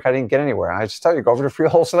 And like, Rick, I didn't get anywhere. I just tell you, go over to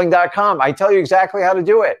freewholesaling.com. I tell you exactly how to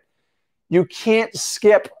do it. You can't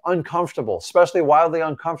skip uncomfortable, especially wildly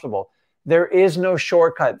uncomfortable. There is no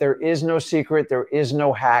shortcut. There is no secret. There is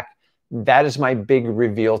no hack. That is my big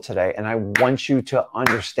reveal today. And I want you to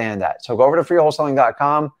understand that. So go over to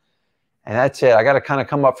freewholesaling.com. And that's it. I got to kind of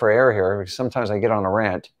come up for air here because sometimes I get on a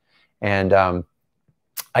rant and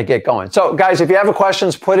I get going. So guys, if you have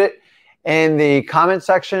questions, put it in the comment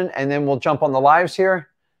section and then we'll jump on the lives here.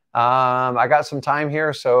 I got some time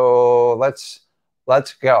here, so let's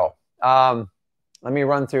go. Let me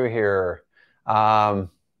run through here.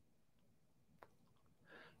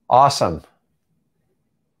 Awesome.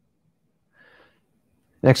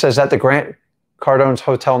 Nick says that the Grant Cardone's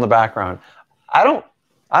hotel in the background. I don't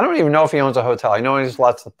even know if he owns a hotel. I know he has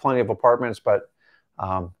plenty of apartments, but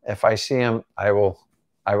if I see him, I will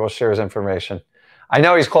share his information. I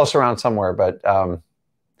know he's close around somewhere, but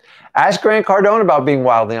ask Grant Cardone about being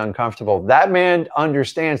wildly uncomfortable. That man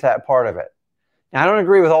understands that part of it. Now, I don't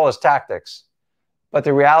agree with all his tactics, but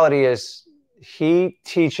the reality is he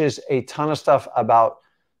teaches a ton of stuff about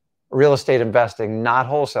real estate investing, not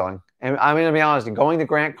wholesaling. And I'm going to be honest, going to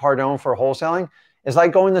Grant Cardone for wholesaling is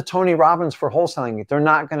like going to Tony Robbins for wholesaling. They're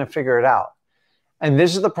not going to figure it out. And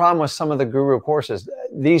this is the problem with some of the guru courses.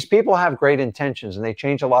 These people have great intentions and they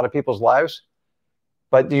change a lot of people's lives.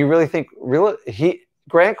 But do you really think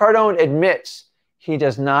Grant Cardone admits he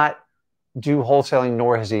does not do wholesaling,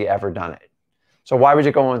 nor has he ever done it. So why would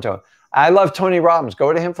you go into him? I love Tony Robbins.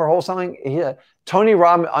 Go to him for wholesaling. Tony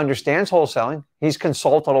Robbins understands wholesaling. He's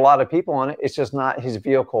consulted a lot of people on it. It's just not his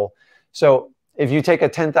vehicle. So if you take a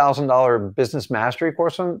 $10,000 business mastery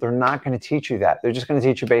course from them, they're not going to teach you that. They're just going to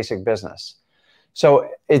teach you basic business. So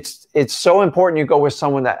it's so important you go with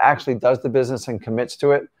someone that actually does the business and commits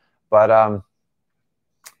to it. But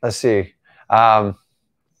let's see.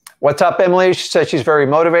 What's up, Emily? She said she's very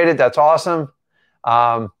motivated. That's awesome.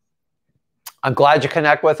 I'm glad you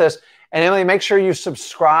connect with us. And Emily, make sure you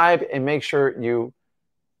subscribe and make sure you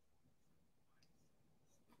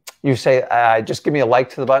say, just give me a like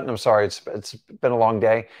to the button. I'm sorry, it's been a long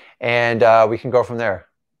day. And we can go from there.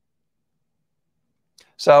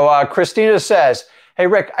 So Christina says, hey,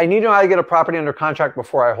 Rick, I need to know how to get a property under contract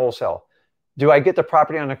before I wholesale. Do I get the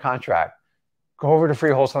property under contract? Go over to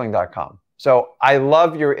freewholesaling.com. So I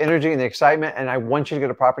love your energy and the excitement, and I want you to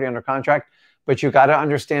get a property under contract, but you got to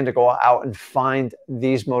understand to go out and find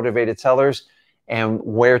these motivated sellers and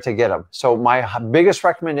where to get them. So my biggest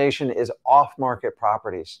recommendation is off-market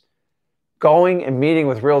properties. Going and meeting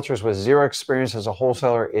with realtors with zero experience as a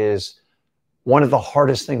wholesaler is one of the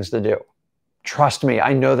hardest things to do. Trust me,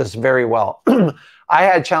 I know this very well. I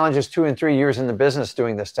had challenges 2 and 3 years in the business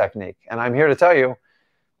doing this technique. And I'm here to tell you,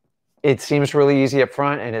 it seems really easy up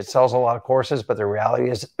front and it sells a lot of courses, but the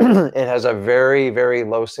reality is it has a very, very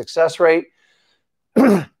low success rate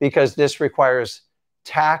because this requires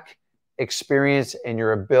tact, experience, and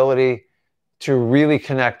your ability to really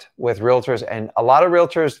connect with realtors. And a lot of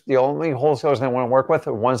realtors, the only wholesalers they want to work with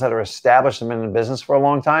are ones that are established and been in business for a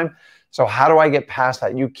long time. So how do I get past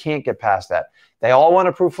that? You can't get past that. They all want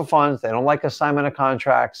a proof of funds. They don't like assignment of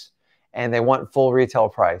contracts, and they want full retail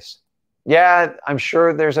price. Yeah, I'm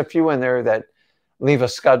sure there's a few in there that leave a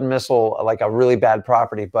scud missile, like a really bad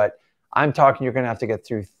property, but I'm talking you're going to have to get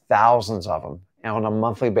through thousands of them. on a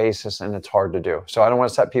monthly basis, and it's hard to do. So I don't want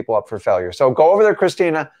to set people up for failure. So go over there,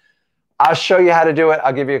 Christina. I'll show you how to do it.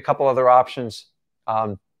 I'll give you a couple other options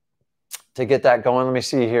to get that going. Let me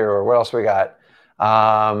see here, or what else we got.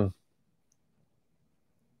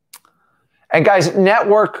 And guys,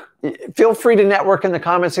 network. Feel free to network in the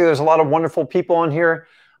comments here. There's a lot of wonderful people on here.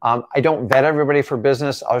 I don't vet everybody for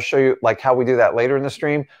business. I'll show you like how we do that later in the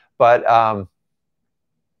stream. But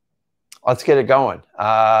let's get it going.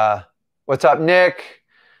 What's up, Nick?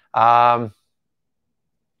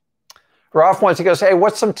 Ralph wants, he goes, hey,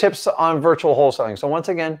 what's some tips on virtual wholesaling? So once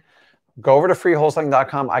again, go over to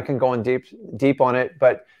freewholesaling.com. I can go in deep on it,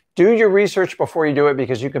 but do your research before you do it,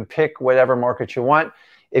 because you can pick whatever market you want.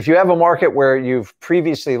 If you have a market where you've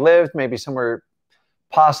previously lived, maybe somewhere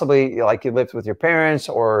possibly like you lived with your parents,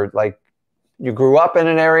 or like you grew up in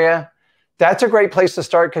an area, that's a great place to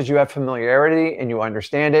start because you have familiarity and you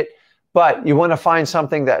understand it. But you want to find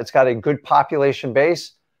something that's got a good population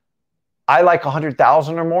base. I like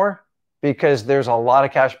 100,000 or more, because there's a lot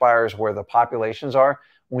of cash buyers where the populations are.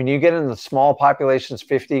 When you get in the small populations,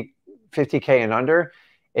 50K and under,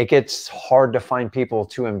 it gets hard to find people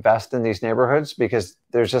to invest in these neighborhoods because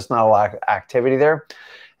there's just not a lot of activity there.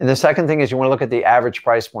 And the second thing is you want to look at the average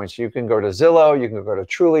price points. You can go to Zillow, you can go to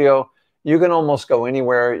Trulio, you can almost go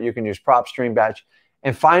anywhere. You can use PropStream Batch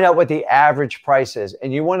and find out what the average price is.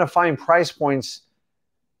 And you want to find price points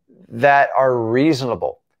that are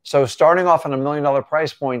reasonable. So starting off on $1 million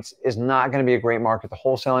price points is not going to be a great market to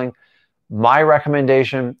wholesaling. My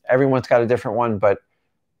recommendation, everyone's got a different one, but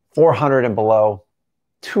 400 and below,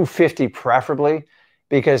 250 preferably,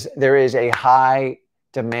 because there is a high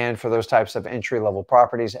demand for those types of entry-level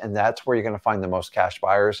properties, and that's where you're going to find the most cash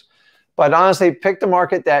buyers. But honestly, pick the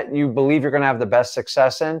market that you believe you're going to have the best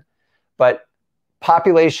success in. But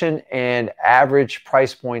population and average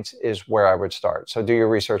price points is where I would start. So do your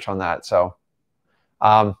research on that. So,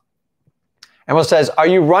 Emma says, are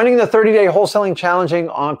you running the 30-day wholesaling challenging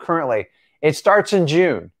on currently? It starts in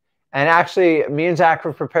June. And actually, me and Zach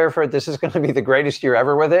were prepared for it. This is going to be the greatest year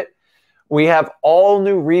ever with it. We have all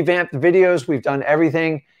new revamped videos. We've done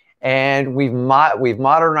everything, and we've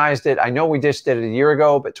modernized it. I know we just did it a year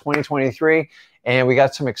ago, but 2023, and we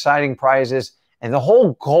got some exciting prizes. And the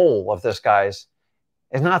whole goal of this, guys,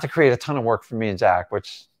 is not to create a ton of work for me and Zach,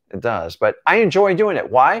 which it does, but I enjoy doing it.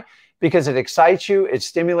 Why? Because it excites you, it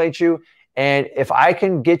stimulates you, and if I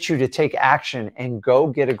can get you to take action and go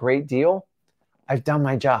get a great deal, I've done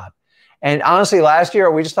my job. And honestly, last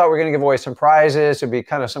year, we just thought we were going to give away some prizes. It'd be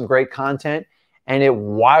kind of some great content. And it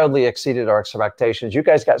wildly exceeded our expectations. You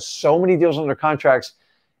guys got so many deals under contracts.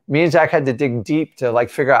 Me and Zach had to dig deep to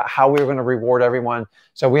like figure out how we were going to reward everyone.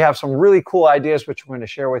 So we have some really cool ideas, which we're going to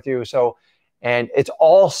share with you. So, and it's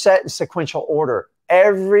all set in sequential order.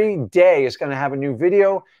 Every day is going to have a new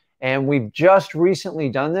video. And we've just recently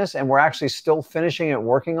done this, and we're actually still finishing it,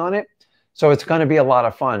 working on it. So it's going to be a lot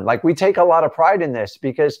of fun. Like, we take a lot of pride in this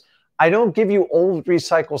because I don't give you old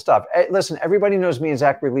recycle stuff. Listen, everybody knows me and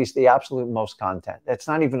Zach release the absolute most content. That's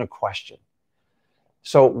not even a question.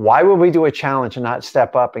 So why would we do a challenge and not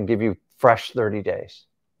step up and give you fresh 30 days?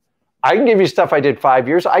 I can give you stuff I did 5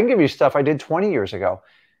 years. I can give you stuff I did 20 years ago.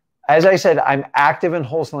 As I said, I'm active in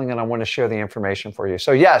wholesaling, and I want to share the information for you.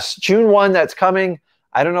 So yes, June 1, that's coming.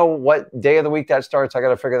 I don't know what day of the week that starts. I got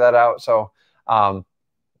to figure that out. So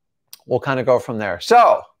we'll kind of go from there.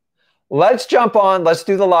 So let's jump on. Let's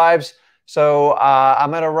do the lives. So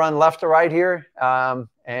I'm going to run left to right here,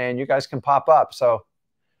 and you guys can pop up. So,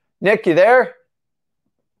 Nick, you there?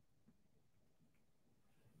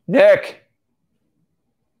 Nick.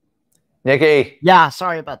 Nicky. Yeah,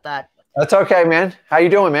 sorry about that. That's okay, man. How you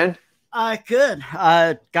doing, man? Good.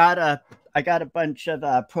 I got a bunch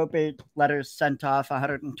of probate letters sent off,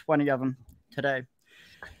 120 of them today.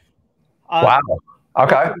 Wow.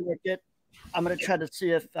 Okay. I'm going to try to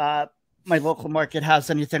see if my local market has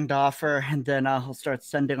anything to offer, and then I'll start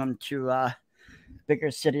sending them to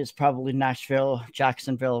bigger cities, probably Nashville,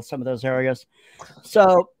 Jacksonville, some of those areas.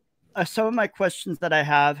 So some of my questions that I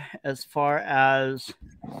have as far as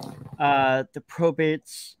the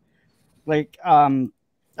probates, like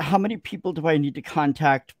how many people do I need to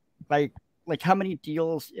contact? Like how many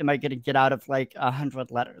deals am I going to get out of like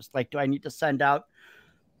 100 letters? Like, do I need to send out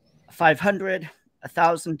 500,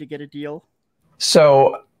 1,000 to get a deal?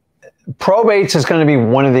 So probates is going to be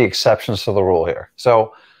one of the exceptions to the rule here.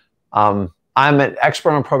 So I'm an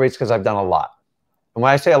expert on probates because I've done a lot. And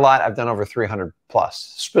when I say a lot, I've done over 300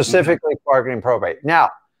 plus, specifically targeting probate. Now,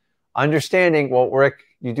 understanding, well, Rick,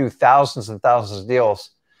 you do thousands and thousands of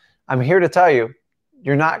deals. I'm here to tell you,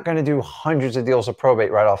 you're not going to do hundreds of deals of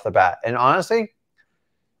probate right off the bat. And honestly,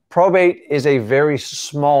 probate is a very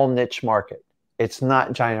small niche market. It's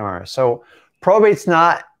not ginormous. So probate's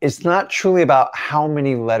not, it's not truly about how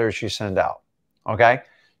many letters you send out. Okay.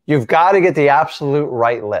 You've got to get the absolute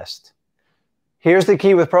right list. Here's the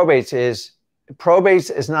key with probates is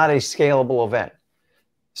not a scalable event.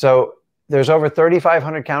 So there's over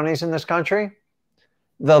 3,500 counties in this country.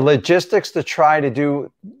 The logistics to try to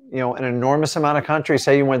do, an enormous amount of countries,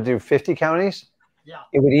 say you want to do 50 counties, yeah,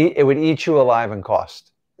 it would eat you alive in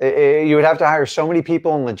cost. You would have to hire so many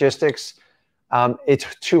people in logistics. It's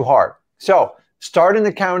too hard. So start in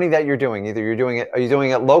the county that you're doing. Either are you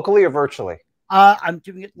doing it locally or virtually? I'm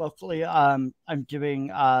doing it locally. I'm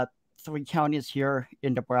doing 3 counties here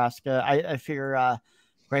in Nebraska. I figure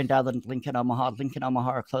Grand Island, Lincoln,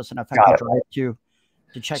 Omaha are close enough. I can drive to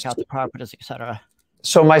check out the properties, etc.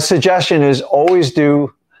 So my suggestion is always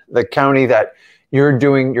do the county that you're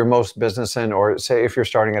doing your most business in, or say if you're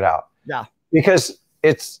starting it out. Yeah. Because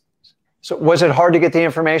so was it hard to get the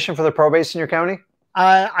information for the probates in your county?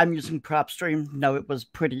 I'm using PropStream. No, it was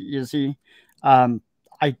pretty easy.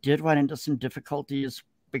 I did run into some difficulties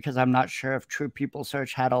because I'm not sure if True People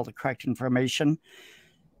Search had all the correct information.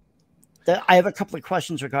 I have a couple of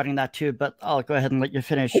questions regarding that too, but I'll go ahead and let you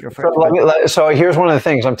finish your first. So here's one of the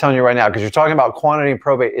things I'm telling you right now, because you're talking about quantity and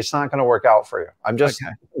probate. It's not going to work out for you. I'm just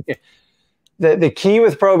okay. The key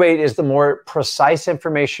with probate is the more precise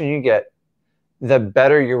information you get, the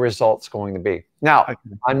better your result's going to be. Now, okay.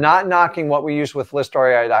 I'm not knocking what we use with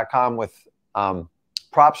ListREI.com with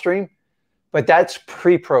PropStream, but that's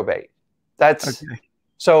pre-probate. That's okay.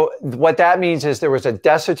 So what that means is there was a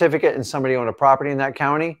death certificate and somebody owned a property in that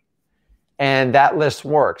county, and that list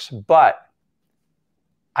works. But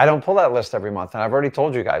I don't pull that list every month, and I've already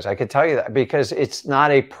told you guys. I could tell you that because it's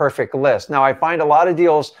not a perfect list. Now, I find a lot of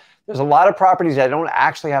deals. There's a lot of properties that don't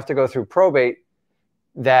actually have to go through probate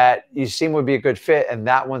that you seem would be a good fit, and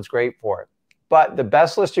that one's great for it. But the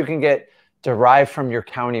best list you can get derived from your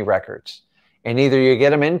county records. And either you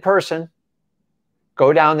get them in person,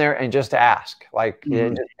 go down there and just ask. Like,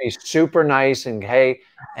 just be super nice and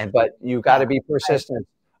but you got to be persistent,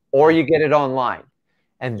 or you get it online.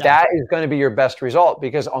 And that is going to be your best result,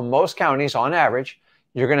 because on most counties, on average,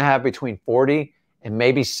 you're going to have between 40 and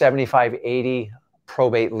maybe 75, 80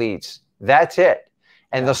 probate leads. That's it.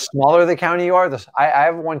 And the smaller the county you are, I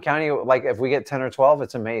have one county, like if we get 10 or 12,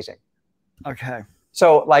 it's amazing. Okay.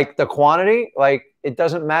 So like the quantity, like it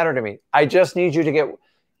doesn't matter to me. I just need you to get,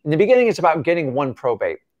 in the beginning, it's about getting one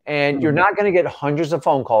probate. And you're not going to get hundreds of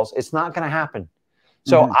phone calls. It's not going to happen.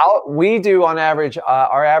 So we do on average,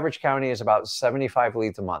 our average county is about 75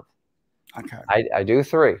 leads a month. Okay. I do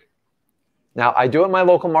 3. Now I do it in my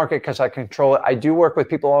local market because I control it. I do work with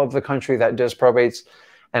people all over the country that does probates,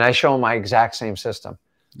 and I show them my exact same system.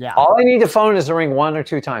 Yeah. All I need to phone is to ring 1 or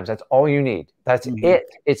 2 times. That's all you need. That's it.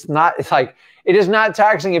 It's like, it is not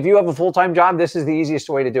taxing. If you have a full-time job, this is the easiest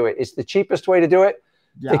way to do it. It's the cheapest way to do it.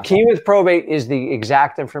 Yeah. The key with probate is the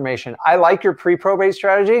exact information. I like your pre-probate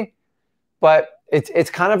strategy, but it's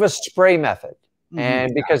kind of a spray method.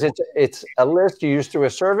 And because it's a list you use through a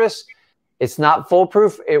service, it's not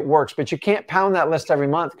foolproof. It works, but you can't pound that list every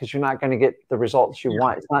month because you're not going to get the results you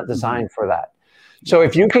want. It's not designed for that. So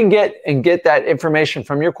if you can get that information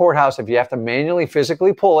from your courthouse, if you have to manually,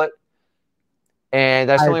 physically pull it, and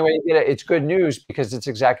that's the only way you get it, it's good news because it's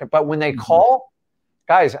exactly. But when they call,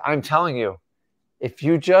 guys, I'm telling you, if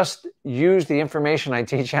you just use the information I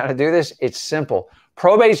teach you how to do this, it's simple.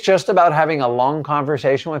 Probate's just about having a long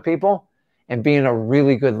conversation with people and being a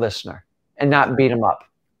really good listener and not beat them up.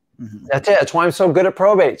 That's it. That's why I'm so good at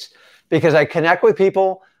probates, because I connect with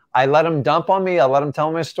people. I let them dump on me. I let them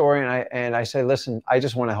tell my story, and I say, listen, I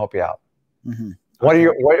just want to help you out. What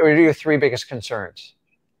are your 3 biggest concerns?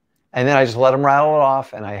 And then I just let them rattle it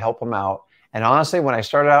off, and I help them out. And honestly, when I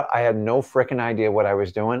started out, I had no freaking idea what I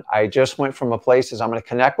was doing. I just went from a place as I'm going to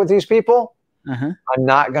connect with these people. I'm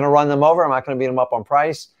not going to run them over. I'm not going to beat them up on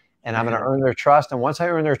price, and I'm going to earn their trust. And once I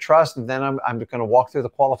earn their trust, then I'm going to walk through the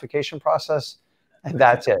qualification process, and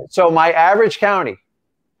that's it. So my average county,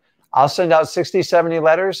 I'll send out 60, 70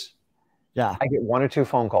 letters. Yeah. I get 1 or 2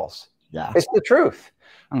 phone calls. Yeah. It's the truth.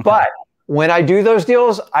 But when I do those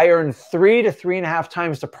deals, I earn 3 to 3.5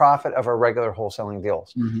 times the profit of our regular wholesaling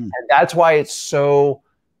deals. And that's why it's so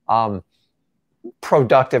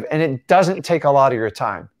productive, and it doesn't take a lot of your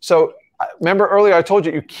time. So remember earlier, I told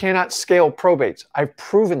you, you cannot scale probates. I've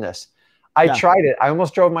proven this. I tried it. I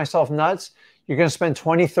almost drove myself nuts. You're going to spend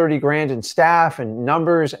 20, 30 grand in staff and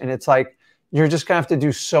numbers. And it's like, you're just going to have to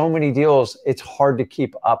do so many deals. It's hard to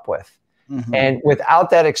keep up with. And without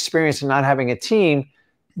that experience and not having a team,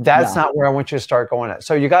 that's not where I want you to start going at.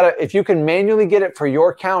 So you got to, if you can manually get it for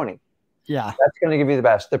your county, that's going to give you the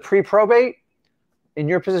best. The pre-probate, in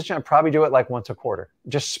your position, I'd probably do it like once a quarter.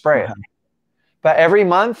 Just spray it. But every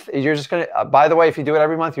month, you're just going to, by the way, if you do it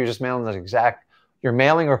every month, you're just mailing you're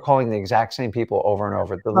mailing or calling the exact same people over and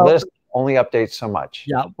over. The list only updates so much.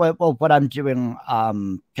 Yeah. Well, what I'm doing,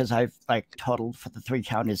 because I've like totaled for the 3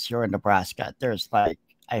 counties here in Nebraska, there's like,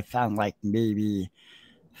 I found like maybe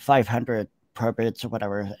 500 probates or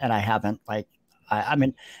whatever, and I haven't like, I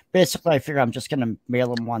mean, basically I figure I'm just going to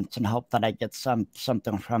mail them once and hope that I get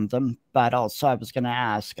something from them. But also I was going to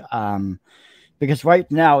ask, because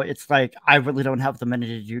right now it's like, I really don't have the money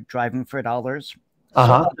to do driving for dollars. So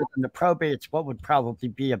other than the probates, what would probably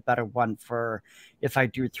be a better one for if I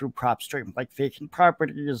do through PropStream, like vacant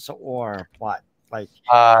properties or what? Like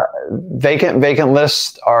vacant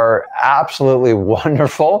lists are absolutely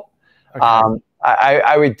wonderful. Okay.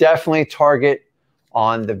 I would definitely target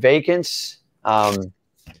on the vacants.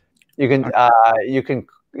 You can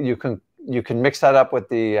mix that up with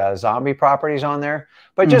the zombie properties on there,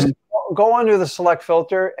 but just go under the select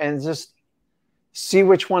filter and just see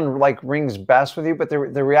which one like rings best with you. But the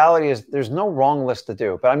reality is there's no wrong list to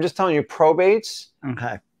do. But I'm just telling you, probates.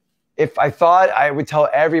 Okay. If I thought, I would tell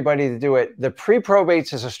everybody to do it. The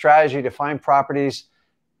pre-probates is a strategy to find properties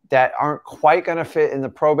that aren't quite going to fit in the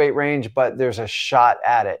probate range, but there's a shot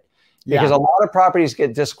at it. Because a lot of properties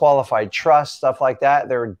get disqualified, trust, stuff like that.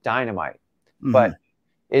 They're dynamite. But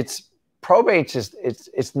probates is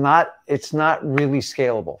it's not really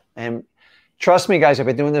scalable. And trust me, guys, I've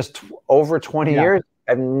been doing this over 20 years.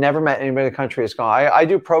 I've never met anybody in the country that's gone. I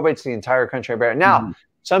do probates the entire country. Now,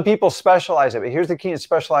 some people specialize it, but here's the key in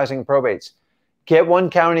specializing in probates. Get one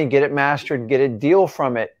county, get it mastered, get a deal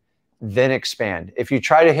from it, then expand. If you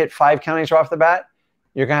try to hit 5 counties off the bat,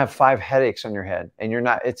 you're going to have 5 headaches on your head, and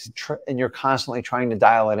you're constantly trying to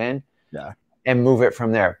dial it in and move it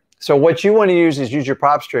from there. So what you want to use is use your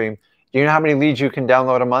PropStream. Do you know how many leads you can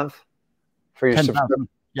download a month for your subscription?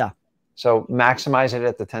 Yeah. So maximize it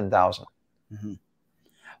at the 10,000.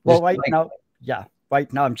 Well, right now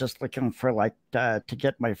I'm just looking for like to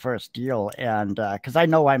get my first deal, and because I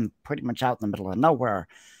know I'm pretty much out in the middle of nowhere,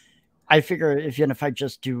 I figure if I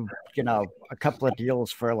just do a couple of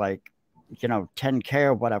deals for like $10K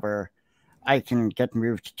or whatever, I can get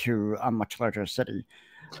moved to a much larger city.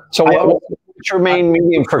 So what's your main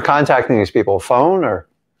medium for contacting these people? Phone or?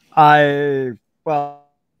 I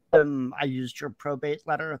used your probate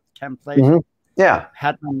letter template. Yeah.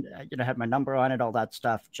 Had my number on it, all that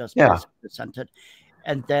stuff. Just sent it.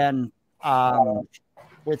 And then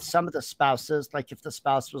with some of the spouses, like if the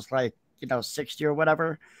spouse was like 60 or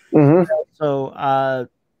whatever, so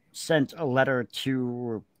sent a letter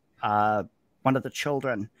to one of the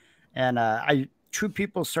children, and True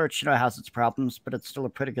People Search has its problems, but it's still a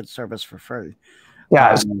pretty good service for free.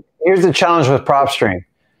 Yeah. Here's the challenge with PropStream.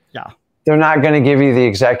 Yeah. They're not going to give you the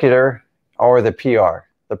executor or the PR,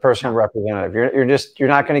 the personal representative. You're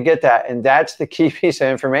not going to get that. And that's the key piece of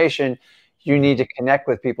information. You need to connect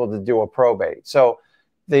with people to do a probate. So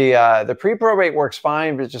the pre-probate works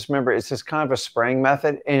fine, but just remember, it's just kind of a spraying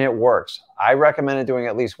method, and it works. I recommend doing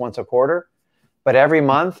at least once a quarter, but every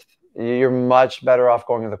month you're much better off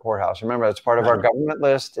going to the courthouse. Remember, it's part of our government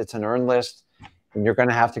list. It's an earned list, and you're going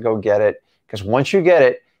to have to go get it, because once you get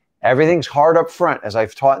it, everything's hard up front, as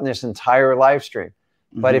I've taught in this entire live stream.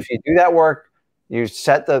 But if you do that work, you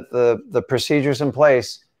set the procedures in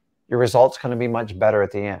place, your result's going to be much better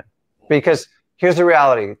at the end. Because here's the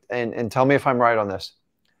reality, and tell me if I'm right on this.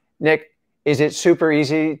 Nick, is it super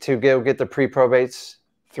easy to go get the pre-probates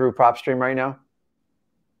through PropStream right now?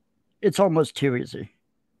 It's almost too easy.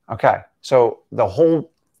 Okay. So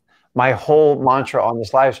my whole mantra on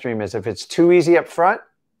this live stream is, if it's too easy up front,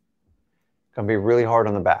 it's going to be really hard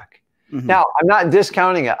on the back. Now, I'm not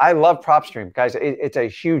discounting it. I love PropStream, guys. It's a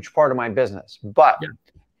huge part of my business, but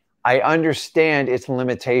I understand its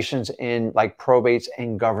limitations in like probates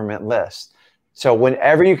and government lists. So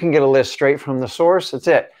whenever you can get a list straight from the source, that's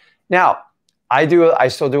it. Now, I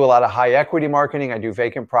still do a lot of high equity marketing. I do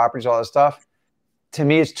vacant properties, all that stuff. To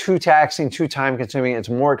me, it's too taxing, too time consuming. It's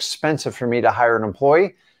more expensive for me to hire an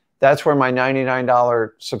employee. That's where my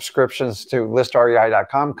 $99 subscriptions to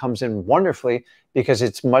listrei.com comes in wonderfully, because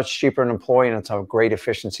it's much cheaper an employee, and it's a great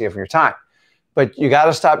efficiency of your time. But you got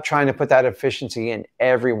to stop trying to put that efficiency in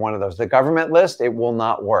every one of those. The government list, it will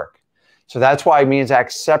not work. So that's why me and Zach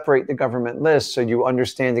separate the government list, so you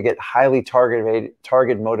understand to get highly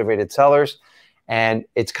target motivated sellers. And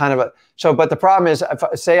it's kind of but the problem is,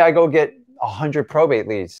 say I go get 100 probate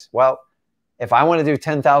leads. Well, if I want to do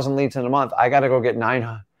 10,000 leads in a month, I got to go get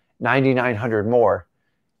 9,900 more.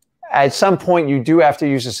 At some point, you do have to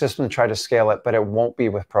use a system to try to scale it, but it won't be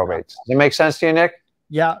with probates. Does it make sense to you, Nick?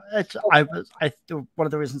 Yeah, one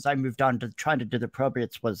of the reasons I moved on to trying to do the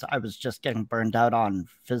probates was I was just getting burned out on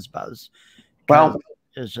FSBOs. Well,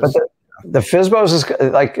 it's but just the FSBOs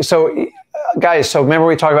is like, so guys, so remember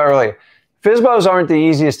we talked about earlier, FSBOs aren't the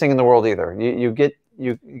easiest thing in the world either.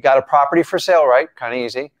 You got a property for sale, right? Kind of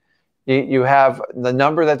easy. You have the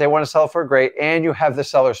number that they want to sell for, great. And you have the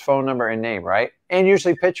seller's phone number and name, right? And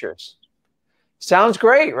usually pictures. Sounds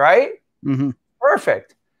great, right? Mm-hmm.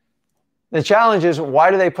 Perfect. The challenge is, why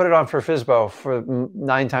do they put it on for FSBO for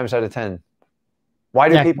 9 times out of 10? Why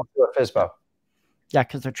do people do a FSBO? Yeah,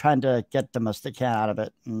 because they're trying to get the most they can out of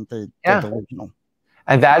it. And they're delusional.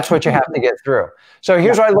 And that's what you have to get through. So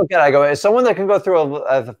here's what I look at. I go, as someone that can go through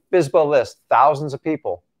a FSBO list, thousands of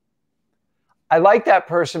people, I like that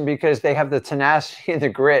person because they have the tenacity and the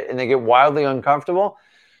grit and they get wildly uncomfortable.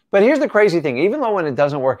 But here's the crazy thing. Even though when it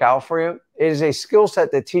doesn't work out for you, it is a skill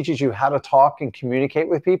set that teaches you how to talk and communicate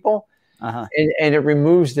with people. And it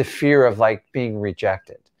removes the fear of like being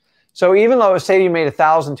rejected. So even though say you made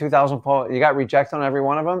 1,000, 2,000, you got rejected on every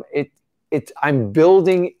one of them, I'm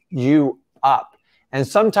building you up. And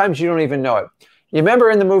sometimes you don't even know it. You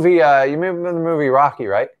remember in the movie, Rocky,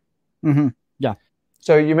 right? Mm-hmm. Yeah.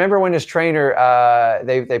 So you remember when his trainer,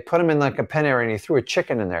 they put him in like a pen area and he threw a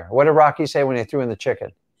chicken in there. What did Rocky say when he threw in the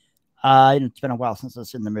chicken? It's been a while since I've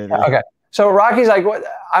seen the movie. Okay. So Rocky's like, "What?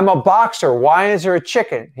 I'm a boxer. Why is there a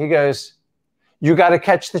chicken?" He goes, "You got to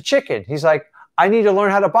catch the chicken." He's like, "I need to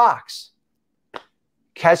learn how to box.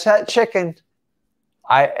 Catch that chicken.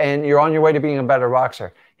 And you're on your way to being a better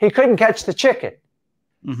boxer." He couldn't catch the chicken.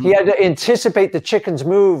 Mm-hmm. He had to anticipate the chicken's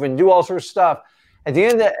move and do all sorts of stuff. At the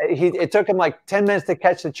end, it took him like 10 minutes to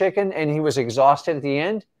catch the chicken, and he was exhausted at the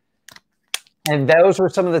end. And those were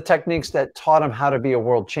some of the techniques that taught him how to be a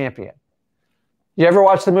world champion. You ever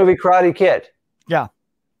watch the movie Karate Kid? Yeah.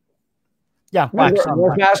 Yeah. Wax on,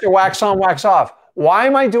 wax master, wax on, wax off. Why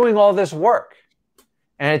am I doing all this work?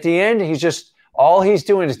 And at the end, all he's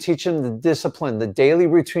doing is teaching the discipline, the daily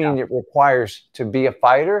routine it requires to be a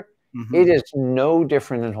fighter. Mm-hmm. It is no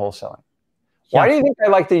different than wholesaling. Why do you think I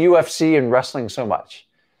like the UFC and wrestling so much?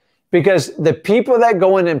 Because the people that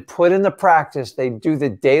go in and put in the practice, they do the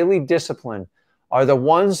daily discipline, are the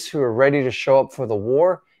ones who are ready to show up for the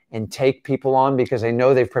war and take people on because they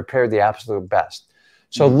know they've prepared the absolute best.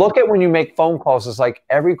 So look at when you make phone calls. It's like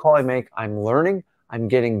every call I make, I'm learning, I'm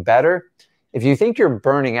getting better. If you think you're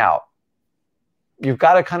burning out, you've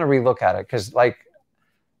got to kind of relook at it. Because like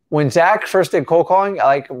when Zach first did cold calling,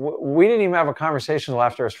 like we didn't even have a conversation until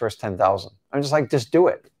after his first 10,000. I'm just like, just do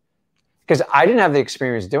it. Because I didn't have the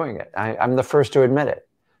experience doing it. I'm the first to admit it.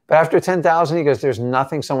 But after 10,000, he goes, there's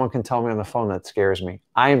nothing someone can tell me on the phone that scares me.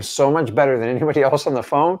 I am so much better than anybody else on the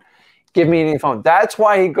phone. Give me any phone. That's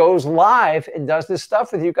why he goes live and does this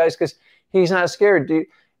stuff with you guys, because he's not scared.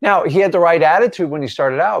 Now, he had the right attitude when he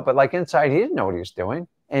started out, but like inside, he didn't know what he was doing.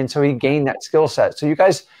 And so he gained that skill set. So you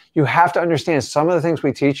guys, you have to understand some of the things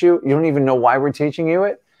we teach you, you don't even know why we're teaching you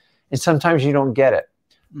it. And sometimes you don't get it.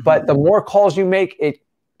 Mm-hmm. But the more calls you make, it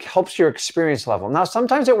helps your experience level. Now,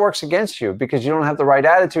 sometimes it works against you because you don't have the right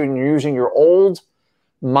attitude and you're using your old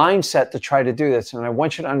mindset to try to do this. And I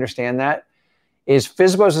want you to understand that is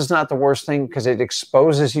FSBOs is not the worst thing because it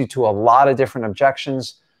exposes you to a lot of different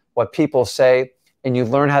objections, what people say, and you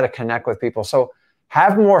learn how to connect with people. So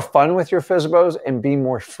have more fun with your FSBOs and be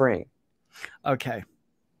more free. Okay.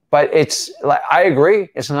 But it's like, I agree,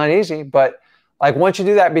 it's not easy, but like once you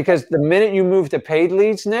do that, because the minute you move to paid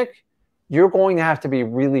leads, Nick, you're going to have to be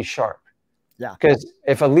really sharp. Yeah. Because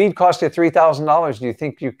if a lead costs you $3,000, do you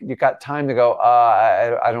think you got time to go,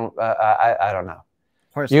 I don't know.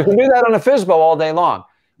 You can do that on a FSBO all day long.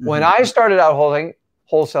 Mm-hmm. When I started out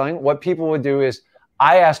wholesaling, what people would do is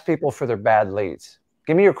I asked people for their bad leads.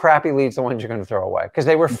 Give me your crappy leads, the ones you're going to throw away, because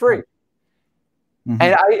they were free. Mm-hmm.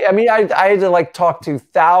 And I had to like talk to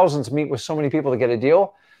thousands, meet with so many people to get a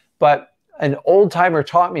deal. But an old timer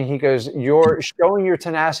taught me, he goes, you're showing your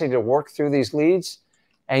tenacity to work through these leads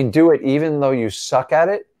and do it even though you suck at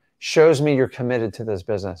it, shows me you're committed to this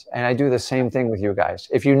business. And I do the same thing with you guys.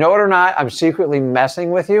 If you know it or not, I'm secretly messing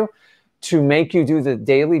with you to make you do the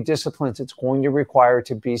daily disciplines it's going to require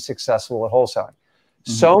to be successful at wholesaling.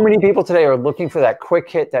 Mm-hmm. So many people today are looking for that quick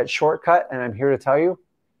hit, that shortcut. And I'm here to tell you,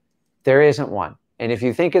 there isn't one. And if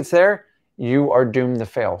you think it's there, you are doomed to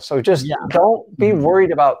fail. So just don't be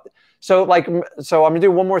worried about. So I'm going to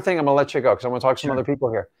do one more thing. I'm going to let you go because I'm going to talk to some other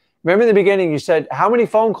people here. Remember in the beginning, you said, how many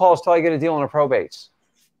phone calls till I get a deal on a probates?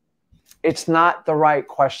 It's not the right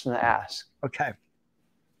question to ask. Okay.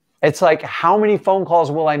 It's like, how many phone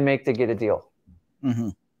calls will I make to get a deal? Mm-hmm.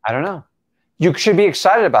 I don't know. You should be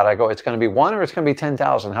excited about it. I go, it's going to be 1 or it's going to be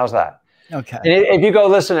 10,000. How's that? Okay. And if you go,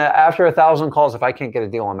 listen, after 1,000 calls, if I can't get a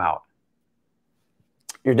deal, I'm out.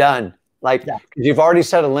 You're done. Like, Yeah. you've already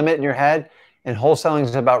set a limit in your head, and wholesaling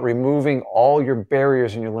is about removing all your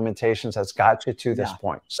barriers and your limitations that's got you to this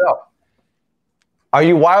point. So, are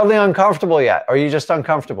you wildly uncomfortable yet? Or are you just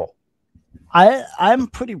uncomfortable? I'm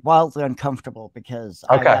pretty wildly uncomfortable because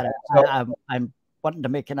I'm wanting to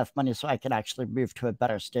make enough money so I can actually move to a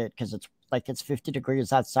better state, because it's 50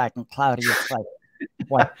 degrees outside and cloudy. It's like,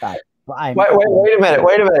 what the? Wait a minute.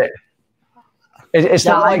 Wait a minute. It's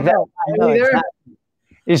not like that. I know exactly.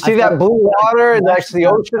 You see that blue water next to the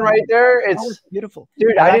ocean right there? It's beautiful.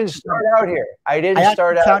 Dude, I didn't start out here. I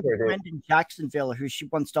found a friend in Jacksonville who she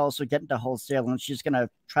wants to also get into wholesale, and she's going to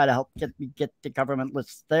try to help get me get the government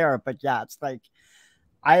lists there. But yeah, it's like,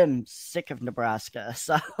 I am sick of Nebraska.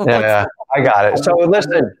 So yeah, I got it. So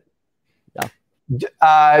listen,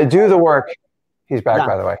 do the work. He's back,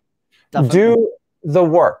 by the way. Definitely. Do the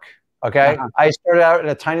work. Okay. I started out in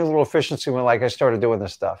a tiny little efficiency when I started doing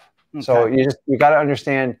this stuff. Okay. So you got to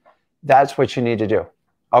understand that's what you need to do.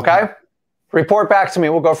 Okay. Report back to me.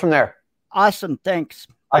 We'll go from there. Awesome. Thanks.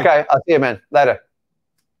 Okay. I'll see you, man. Later.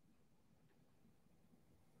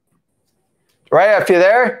 Rayaf, you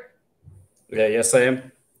there? Yeah, yes, I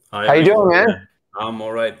am. Hi, how you doing, man? I'm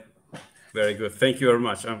all right. Very good. Thank you very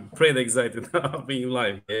much. I'm pretty excited about being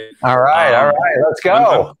live. All right. Let's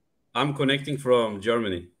go. I'm connecting from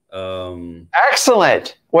Germany.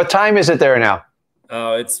 Excellent. What time is it there now?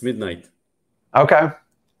 It's midnight. Okay.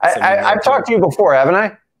 I've talked to you before, haven't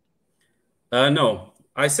I? No.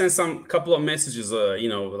 I sent some couple of messages,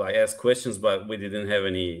 I asked questions, but we didn't have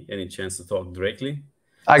any chance to talk directly.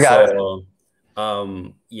 I got it.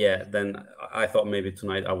 Yeah, then I thought maybe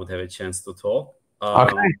tonight I would have a chance to talk.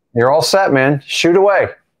 Okay. You're all set, man. Shoot away.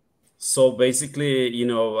 So basically,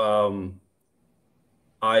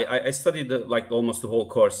 I studied almost the whole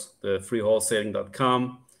course, the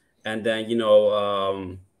freewholesaling.com, and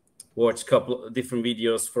then, watched a couple of different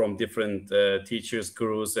videos from different teachers,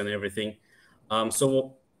 gurus, and everything.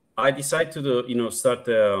 So I decided to, start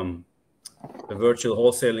a virtual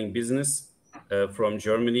wholesaling business from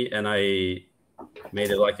Germany, and I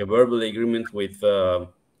made a verbal agreement with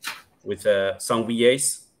some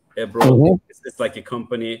VAs abroad. It's like a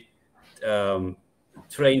company,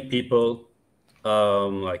 train people,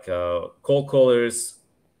 cold callers,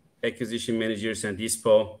 acquisition managers, and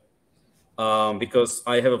dispo. Because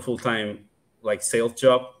I have a full-time sales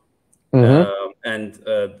job, and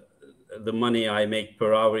the money I make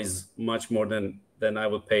per hour is much more than I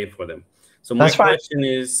would pay for them. So my question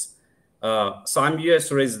is, so I'm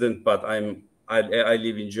US resident, but I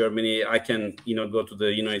live in Germany. I can go to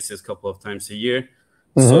the United States a couple of times a year.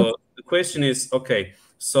 So the question is, okay,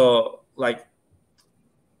 so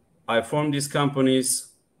I form these companies,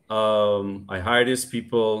 I hire these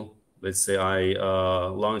people. Let's say I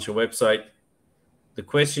launch a website. The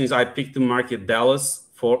question is, I picked the market Dallas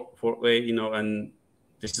for and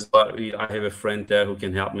this is what I have a friend there who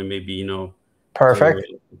can help me maybe, perfect,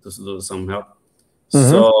 to do some help.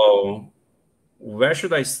 So where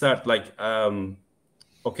should I start?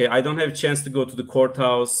 Okay, I don't have a chance to go to the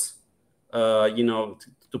courthouse,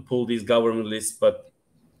 to pull these government lists, but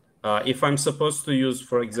if I'm supposed to use,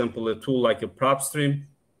 for example, a tool like a PropStream,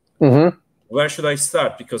 where should I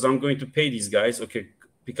start? Because I'm going to pay these guys. Okay,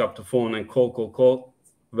 pick up the phone and call.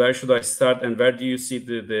 Where should I start? And where do you see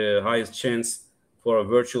the highest chance for a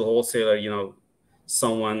virtual wholesaler,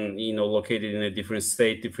 someone, located in a different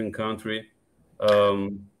state, different country?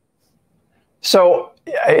 So,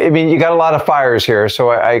 I mean, you got a lot of fires here,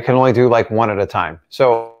 so I can only do one at a time.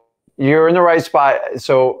 So you're in the right spot.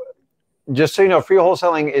 So just so you know, free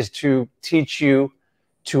wholesaling is to teach you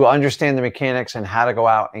to understand the mechanics and how to go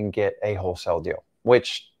out and get a wholesale deal,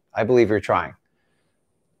 which I believe you're trying.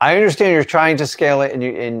 I understand you're trying to scale it, and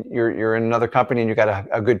you're in another company and you got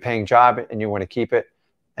a good paying job and you want to keep it.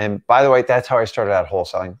 And by the way, that's how I started out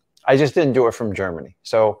wholesaling. I just didn't do it from Germany.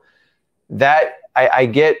 So that I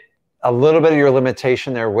get a little bit of your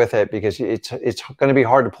limitation there with it, because it's going to be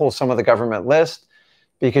hard to pull some of the government list,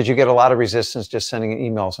 because you get a lot of resistance just sending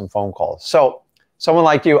emails and phone calls. So someone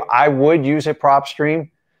like you, I would use a PropStream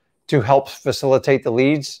to help facilitate the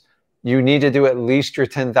leads. You need to do at least your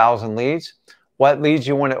 10,000 leads. What leads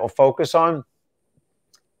you want to focus on?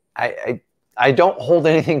 I don't hold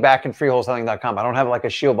anything back in freewholesaling.com. I don't have a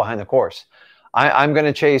shield behind the course. I'm going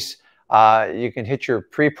to chase, you can hit your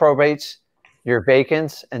pre-probates, your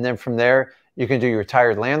vacants, and then from there, you can do your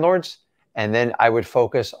retired landlords. And then I would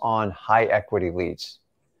focus on high equity leads.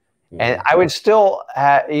 And I would still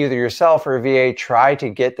either yourself or a VA try to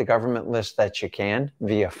get the government list that you can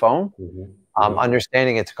via phone.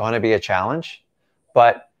 Understanding it's going to be a challenge,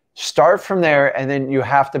 but Start from there, and then you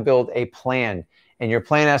have to build a plan. And your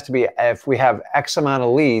plan has to be, if we have X amount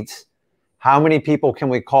of leads, how many people can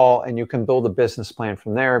we call? And you can build a business plan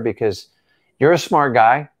from there, because you're a smart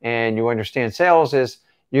guy and you understand sales is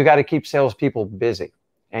you got to keep salespeople busy,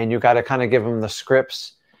 and you got to kind of give them the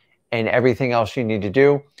scripts and everything else you need to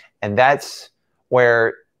do. And that's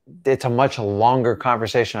where it's a much longer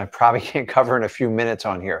conversation I probably can't cover in a few minutes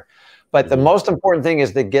on here. But the most important thing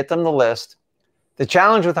is to get them the list. The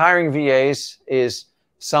challenge with hiring VAs is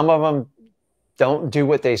some of them don't do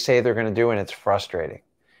what they say they're going to do, and it's frustrating.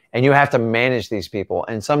 And you have to manage these people.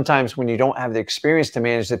 And sometimes when you don't have the experience to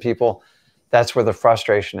manage the people, that's where the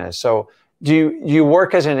frustration is. So do you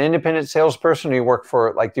work as an independent salesperson, or you work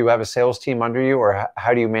for, like, do you have a sales team under you, or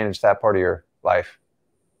how do you manage that part of your life?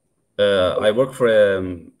 I work for a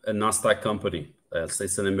NASDAQ company.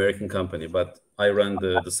 It's an American company, but I run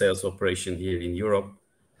the sales operation here in Europe.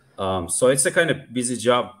 So it's a kind of busy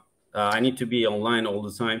job. I need to be online all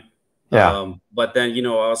the time. Yeah. But then, I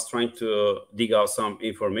was trying to dig out some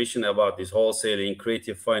information about this wholesaling,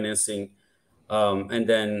 creative financing. And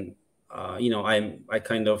then, I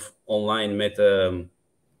kind of online met a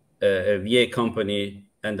VA company,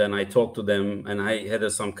 and then I talked to them, and I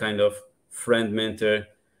had some kind of friend mentor.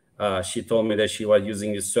 She told me that she was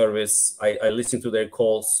using this service. I listened to their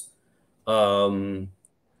calls. And,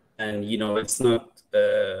 it's not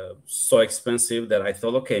so expensive that I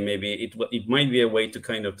thought, okay, maybe it might be a way to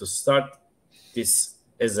kind of to start this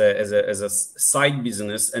as a side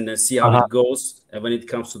business, and then see how it goes. And when it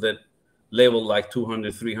comes to that level, like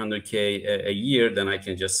 200, 300K a year, then I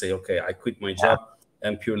can just say, okay, I quit my job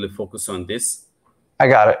and purely focus on this. I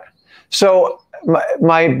got it. So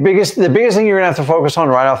the biggest thing you're gonna have to focus on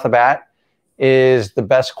right off the bat is the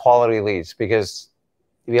best quality leads, because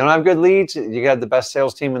if you don't have good leads, you got the best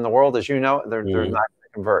sales team in the world, as you know, they're not going to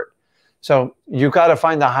convert. So you got to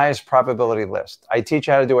find the highest probability list. I teach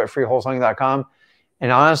you how to do it at freewholesaling.com.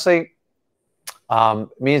 And honestly,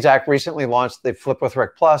 me and Zach recently launched the Flip with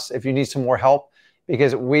Rick Plus. If you need some more help,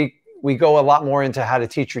 because we go a lot more into how to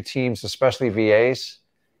teach your teams, especially VAs.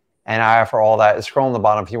 And I offer all that. Scroll on the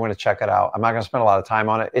bottom if you want to check it out. I'm not going to spend a lot of time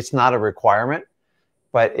on it. It's not a requirement.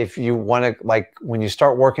 But if you want to, like, when you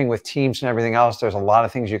start working with teams and everything else, there's a lot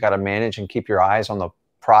of things you got to manage and keep your eyes on the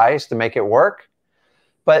prize to make it work.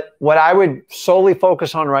 But what I would solely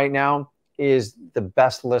focus on right now is the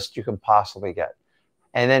best list you can possibly get.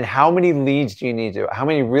 And then how many leads do you need to do? How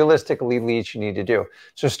many realistic leads you need to do?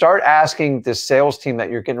 So start asking the sales team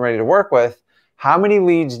that you're getting ready to work with, how many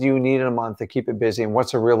leads do you need in a month to keep it busy, and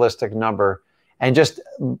what's a realistic number? And just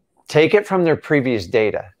take it from their previous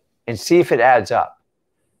data and see if it adds up.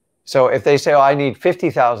 So if they say, oh, I need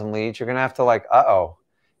 50,000 leads, you're going to have to, like,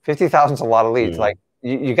 50,000 is a lot of leads. Like,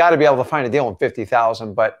 you got to be able to find a deal in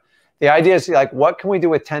 50,000. But the idea is, like, what can we do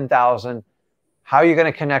with 10,000? How are you going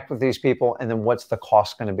to connect with these people? And then what's the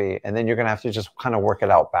cost going to be? And then you're going to have to just kind of work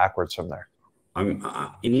it out backwards from there.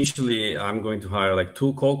 Initially, I'm going to hire like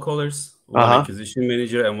 2 cold callers, one acquisition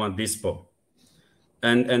manager and one dispo.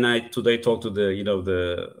 And I today talked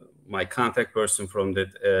to my contact person from that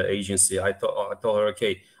agency. I told her,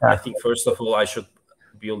 okay, I think first of all, I should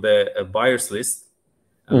build a buyer's list.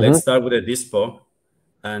 And let's start with a dispo.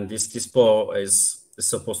 And this dispo is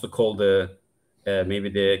supposed to call maybe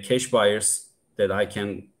the cash buyers that I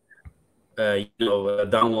can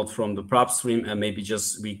download from the prop stream, and maybe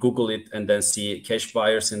just we Google it and then see cash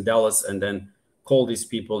buyers in Dallas, and then call these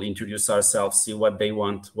people, introduce ourselves, see what they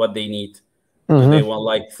want, what they need. Do they want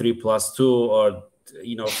like 3+2 or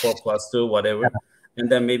 4+2, whatever. And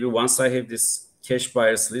then maybe once I have this cash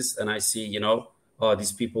buyers list and I see,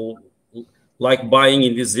 these people like buying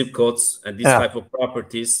in these zip codes and these type of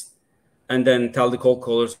properties, and then tell the cold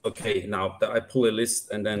callers, okay, now I pull a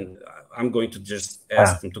list, and then I'm going to just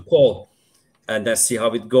ask them to call, and then see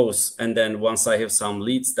how it goes. And then once I have some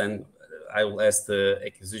leads, then I will ask the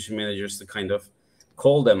acquisition managers to kind of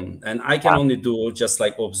call them. And I can only do just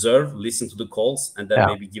like observe, listen to the calls, and then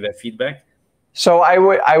maybe give a feedback. So I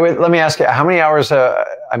would let me ask you, how many hours,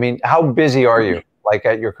 how busy are you, like,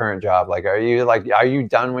 at your current job? Like, are you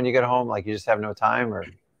done when you get home? Like, you just have no time? Or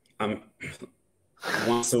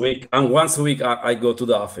once a week I go to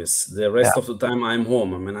the office. The rest of the time I'm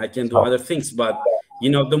home. I mean, I can do other things, but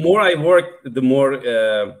the more I work, the more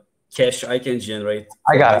cash I can generate.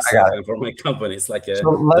 I got it. For my company. It's like so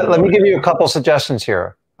let me give you a couple suggestions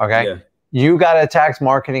here. Okay. You got to attack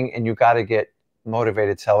marketing, and you got to get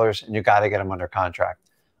motivated sellers, and you got to get them under contract.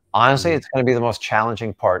 Honestly, it's going to be the most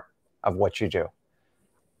challenging part of what you do.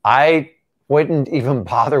 I wouldn't even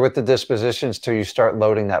bother with the dispositions till you start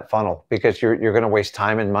loading that funnel, because you're going to waste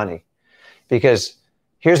time and money. Because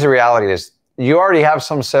here's the reality is, you already have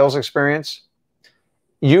some sales experience,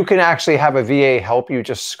 you can actually have a VA help you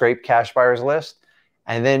just scrape cash buyers list.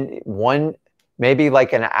 And then maybe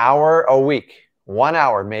like an hour a week, 1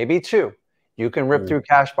 hour, maybe two, you can rip through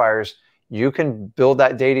cash buyers. You can build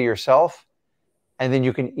that data yourself. And then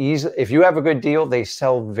you can easily, if you have a good deal, they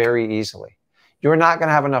sell very easily. You're not going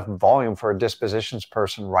to have enough volume for a dispositions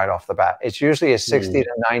person right off the bat. It's usually a 60 to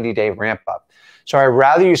 90 day ramp up. So I'd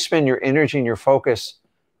rather you spend your energy and your focus.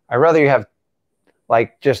 I'd rather you have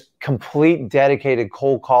like just complete dedicated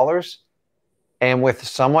cold callers. And with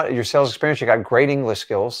somewhat your sales experience, you got great English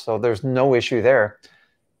skills. So there's no issue there.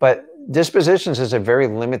 But dispositions is a very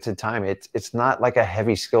limited time. It's not like a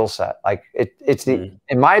heavy skill set. Like it's in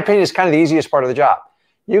my opinion, it's kind of the easiest part of the job.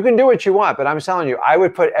 You can do what you want, but I'm telling you, I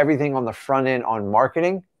would put everything on the front end on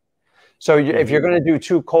marketing. So if you're going to do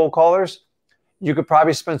 2 cold callers, you could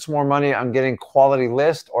probably spend some more money on getting quality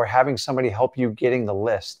list or having somebody help you getting the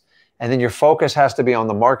list. And then your focus has to be on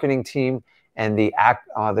the marketing team and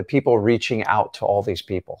the people reaching out to all these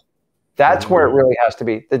people. That's where it really has to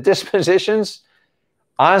be. The dispositions,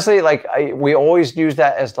 honestly, like we always use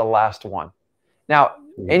that as the last one. Now,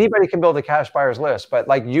 anybody can build a cash buyers list, but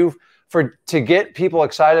like to get people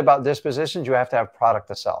excited about dispositions, you have to have product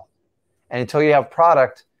to sell. And until you have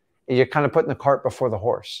product, you're kind of putting the cart before the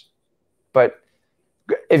horse. But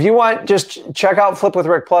if you want, just check out Flip with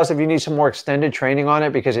Rick Plus if you need some more extended training on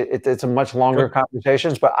it, because it's a much longer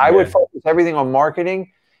conversations. But I would focus everything on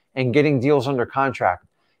marketing and getting deals under contract,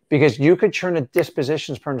 because you could turn a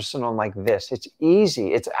dispositions person on like this. It's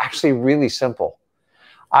easy. It's actually really simple.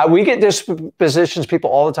 We get dispositions people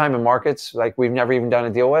all the time in markets like we've never even done a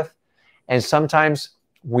deal with. And sometimes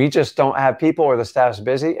we just don't have people or the staff's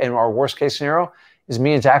busy. And our worst case scenario is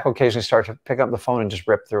me and Zach occasionally start to pick up the phone and just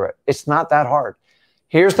rip through it. It's not that hard.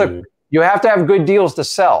 Here's you have to have good deals to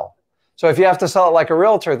sell. So if you have to sell it like a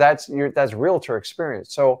realtor, that's realtor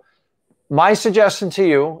experience. So my suggestion to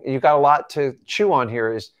you, you've got a lot to chew on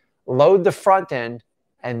here, is load the front end,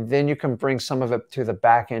 and then you can bring some of it to the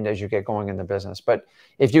back end as you get going in the business. But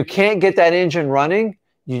if you can't get that engine running,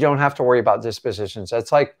 you don't have to worry about dispositions.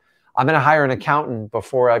 That's like, I'm going to hire an accountant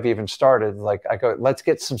before I've even started. Like I go, let's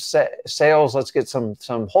get some sales, let's get some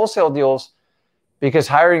wholesale deals, because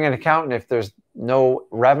hiring an accountant, if there's no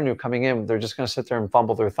revenue coming in, they're just going to sit there and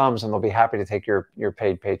fumble their thumbs, and they'll be happy to take your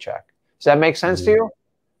paid paycheck. Does that make sense to you?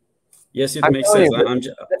 Yes, it makes sense.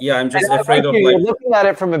 I'm just afraid of you're looking at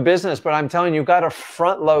it from a business, but I'm telling you, you've got to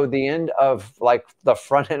front load the end of like the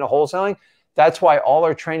front end of wholesaling. That's why all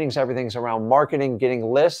our trainings, everything's around marketing, getting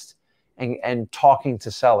lists, and talking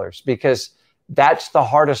to sellers, because that's the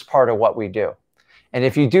hardest part of what we do. And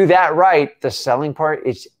if you do that right, the selling part,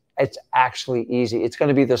 it's actually easy. It's going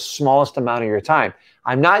to be the smallest amount of your time.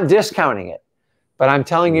 I'm not discounting it, but I'm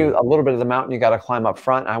telling you a little bit of the mountain you got to climb up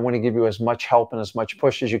front. I want to give you as much help and as much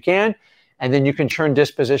push as you can. And then you can turn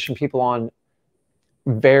disposition people on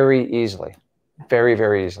very easily, very,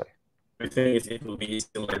 very easily. I think it will be easy,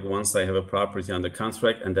 like once I have a property under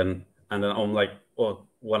contract, and then I'm like, oh,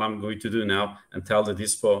 what I'm going to do now, and tell the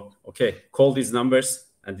dispo, okay, call these numbers,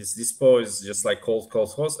 and this dispo is just like cold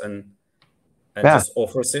host, and just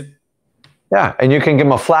offers it. Yeah, and you can give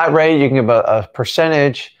them a flat rate, you can give a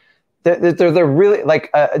percentage. They're really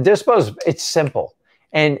like dispos. It's simple.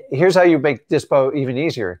 And here's how you make dispo even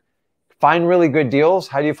easier. Find really good deals.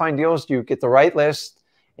 How do you find deals? You get the right list,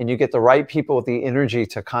 and you get the right people with the energy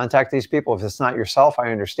to contact these people. If it's not yourself,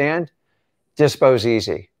 I understand. Dispo's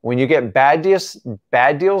easy. When you get bad deals,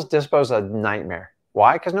 dispo's a nightmare.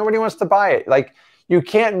 Why? Because nobody wants to buy it. Like, you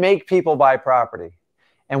can't make people buy property.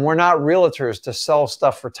 And we're not realtors to sell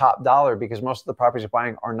stuff for top dollar, because most of the properties you're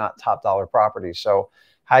buying are not top dollar properties. So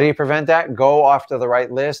how do you prevent that? Go after the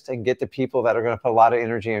right list and get the people that are going to put a lot of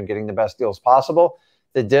energy in getting the best deals possible.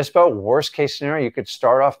 The dispo, worst case scenario, you could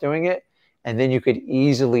start off doing it, and then you could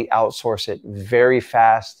easily outsource it very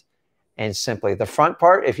fast and simply. The front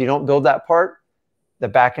part, if you don't build that part, the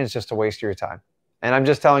back end is just a waste of your time. And I'm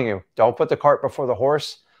just telling you, don't put the cart before the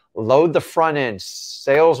horse. Load the front end,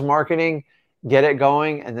 sales, marketing, get it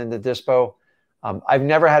going, and then the dispo. I've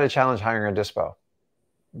never had a challenge hiring a dispo.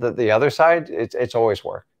 The other side, it's always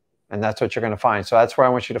work, and that's what you're going to find. So that's where I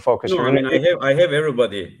want you to focus. No, I mean, I have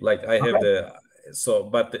everybody. Like I have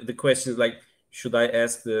but the question is like, should I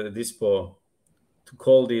ask the dispo to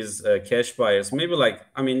call these cash buyers? Maybe like,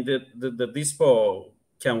 I mean, the dispo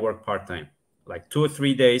can work part-time, like 2 or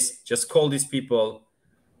 3 days. Just call these people.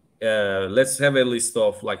 Let's have a list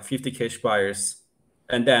of like 50 cash buyers,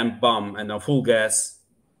 and then bum, and a full gas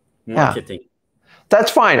marketing. Yeah. That's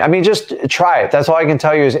fine. I mean, just try it. That's all I can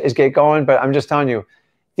tell you is get going. But I'm just telling you,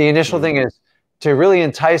 the initial thing is to really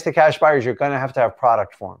entice the cash buyers, you're going to have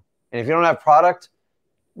product for them. And if you don't have product,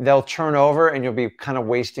 they'll turn over and you'll be kind of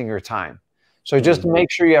wasting your time. So just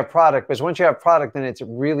make sure you have product, because once you have product, then it's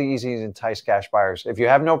really easy to entice cash buyers. If you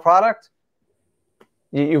have no product,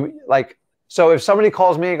 you like, so if somebody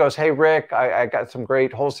calls me and goes, hey, Rick, I got some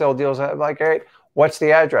great wholesale deals. I'm like, hey, what's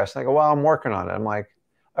the address? And I go, well, I'm working on it. I'm like,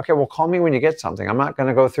 okay, well, call me when you get something. I'm not going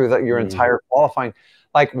to go through your entire qualifying.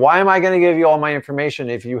 Like, why am I going to give you all my information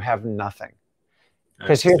if you have nothing?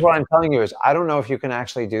 Because here's what I'm telling you is, I don't know if you can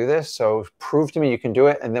actually do this. So prove to me you can do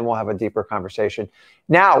it, and then we'll have a deeper conversation.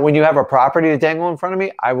 Now, when you have a property to dangle in front of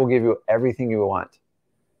me, I will give you everything you want.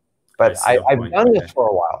 But I've done this for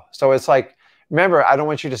a while. So it's like, remember, I don't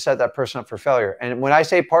want you to set that person up for failure. And when I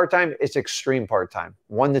say part-time, it's extreme part-time,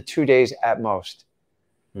 1 to 2 days at most.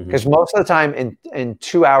 Because most of the time in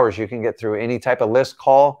 2 hours, you can get through any type of list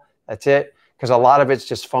call. That's it. Because a lot of it's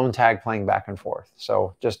just phone tag playing back and forth.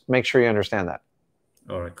 So just make sure you understand that.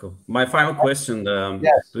 All right, cool. My final question,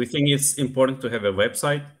 yes. Do you think it's important to have a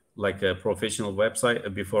website, like a professional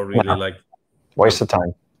website, before really like... Waste of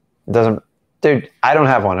time. It doesn't... Dude, I don't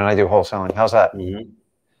have one, and I do wholesaling. How's that?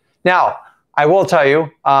 Now, I will tell you,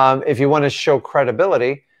 if you want to show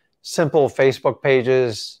credibility, simple Facebook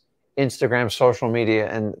pages, Instagram, social media,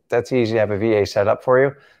 and that's easy to have a VA set up for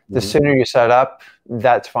you. The sooner you set up,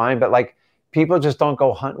 that's fine. But like, people just don't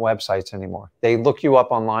go hunt websites anymore. They look you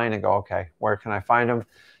up online and go, okay, where can I find them?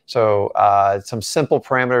 So some simple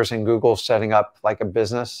parameters in Google, setting up like a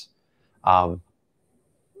business, and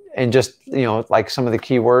just, you know, like some of the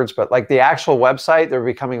keywords, but like the actual website, they're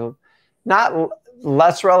becoming not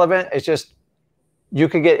less relevant. It's just, you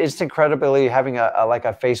could get instant credibility having like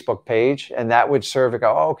a Facebook page, and that would serve to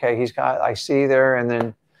go, oh, okay, I see there. And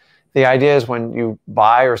then the idea is when you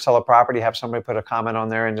buy or sell a property, have somebody put a comment on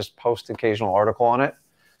there and just post an occasional article on it.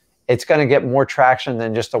 It's going to get more traction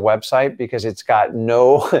than just a website, because it's got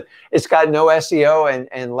no SEO, and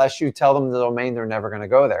unless you tell them the domain, they're never going to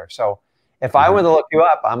go there. So if I were to look you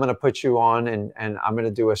up, I'm going to put you on and I'm going to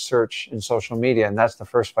do a search in social media, and that's the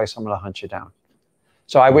first place I'm going to hunt you down.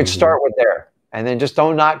 So I would start with there, and then just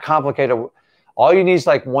not complicate it. All you need is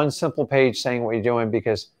like one simple page saying what you're doing,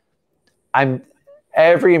 because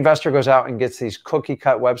every investor goes out and gets these cookie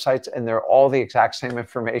cut websites, and they're all the exact same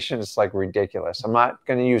information. It's like ridiculous. I'm not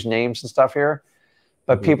going to use names and stuff here,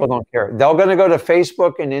 but people don't care. They're going to go to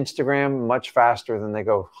Facebook and Instagram much faster than they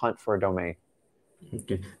go hunt for a domain.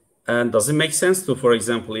 Okay. And does it make sense to, for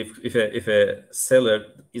example, if a seller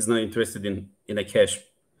is not interested in a cash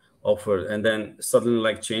offer, and then suddenly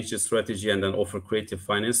like change the strategy and then offer creative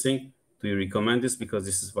financing, do you recommend this? Because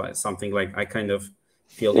this is something like I kind of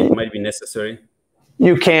feel it might be necessary.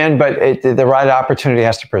 You can, but the right opportunity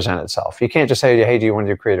has to present itself. You can't just say, hey, do you want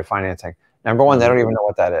to do creative financing? Number one, they don't even know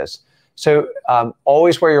what that is. So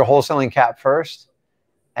always wear your wholesaling cap first.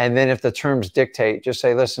 And then if the terms dictate, just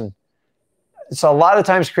say, listen, so a lot of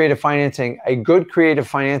times creative financing, a good creative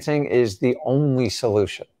financing is the only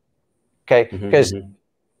solution. Okay? Because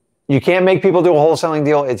you can't make people do a wholesaling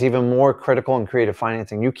deal. It's even more critical in creative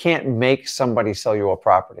financing. You can't make somebody sell you a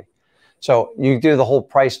property. So you do the whole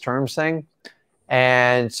price terms thing.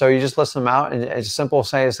 And so you just listen them out, and it's simple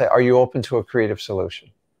say, are you open to a creative solution?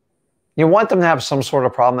 You want them to have some sort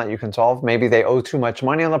of problem that you can solve. Maybe they owe too much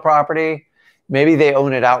money on the property. Maybe they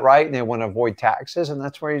own it outright and they want to avoid taxes. And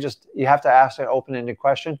that's where you have to ask an open-ended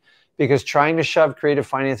question, because trying to shove creative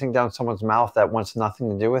financing down someone's mouth that wants nothing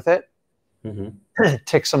to do with it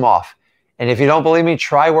ticks them off. And if you don't believe me,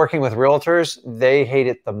 try working with realtors. They hate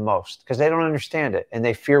it the most because they don't understand it, and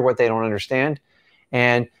they fear what they don't understand.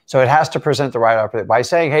 And so it has to present the right opportunity. By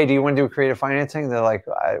saying, hey, do you want to do creative financing? They're like,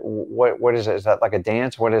 what is it? Is that like a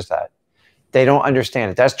dance? What is that? They don't understand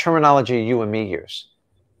it. That's terminology you and me use.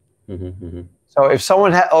 So if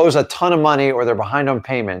someone owes a ton of money, or they're behind on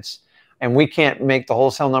payments, and we can't make the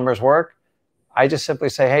wholesale numbers work, I just simply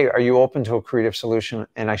say, hey, are you open to a creative solution?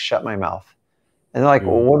 And I shut my mouth. And they're like,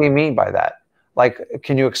 well, what do you mean by that? Like,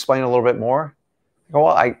 can you explain a little bit more? I go,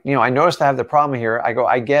 well, I noticed I have the problem here. I go,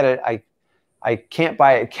 I get it. I can't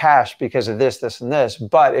buy it cash because of this, this, and this.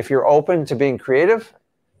 But if you're open to being creative,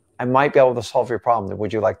 I might be able to solve your problem.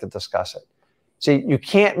 Would you like to discuss it? See, you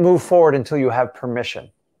can't move forward until you have permission.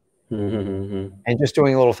 And just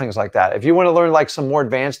doing little things like that. If you want to learn like some more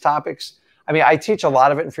advanced topics, I mean, I teach a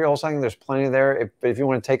lot of it in free wholesaling. There's plenty there. If you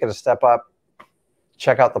want to take it a step up,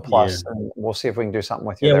 check out the plus, and we'll see if we can do something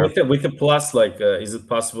with you there. With the plus, like, is it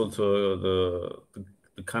possible to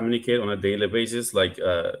communicate on a daily basis? Like,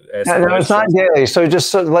 no, it's not daily. So just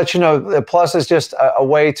to let you know, the plus is just a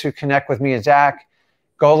way to connect with me and Zach,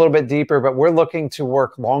 go a little bit deeper, but we're looking to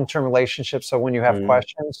work long-term relationships. So when you have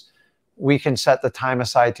questions, we can set the time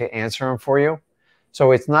aside to answer them for you.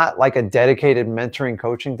 So it's not like a dedicated mentoring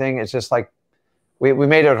coaching thing. It's just like we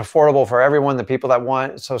made it affordable for everyone, the people that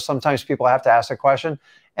want. So sometimes people have to ask a question.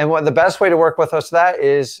 And what the best way to work with us that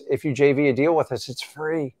is if you JV a deal with us, it's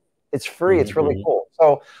free. It's free. It's really cool.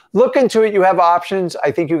 So look into it. You have options.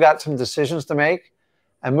 I think you got some decisions to make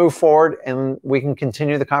and move forward, and we can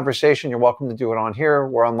continue the conversation. You're welcome to do it on here.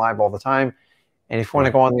 We're on live all the time. And if you want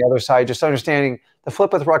to go on the other side, just understanding the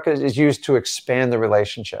flip with Rucka is used to expand the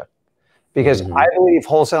relationship. Because I believe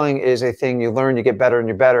wholesaling is a thing you learn, you get better and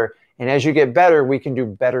you're better. And as you get better, we can do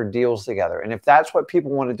better deals together. And if that's what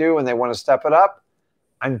people want to do and they want to step it up,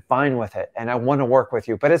 I'm fine with it. And I want to work with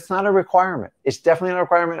you. But it's not a requirement. It's definitely not a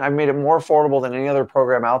requirement. I've made it more affordable than any other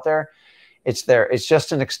program out there. It's there. It's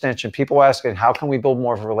just an extension. People asking, how can we build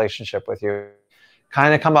more of a relationship with you?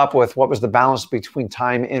 Kind of come up with what was the balance between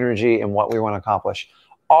time, energy, and what we want to accomplish.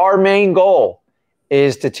 Our main goal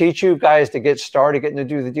is to teach you guys to get started, getting to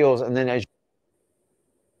do the deals, and then as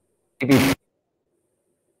you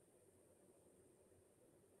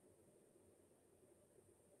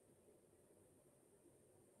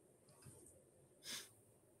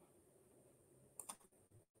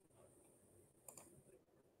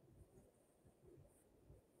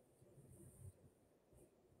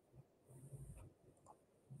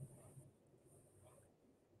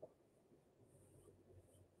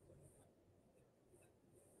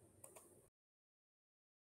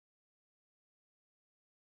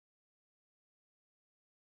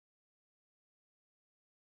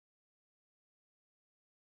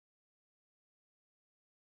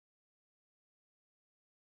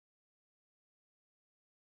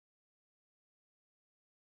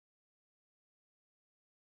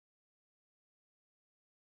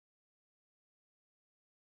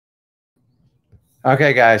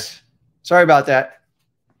Okay, guys. Sorry about that.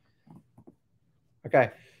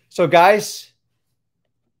 Okay. So, guys,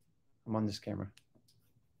 I'm on this camera.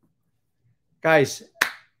 Guys,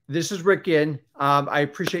 this is Rick Ginn. I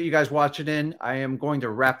appreciate you guys watching in. I am going to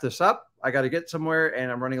wrap this up. I got to get somewhere,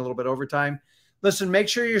 and I'm running a little bit overtime. Listen, make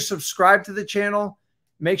sure you subscribe to the channel.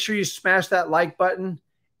 Make sure you smash that like button.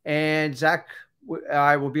 And Zach,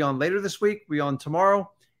 I will be on later this week. We'll be on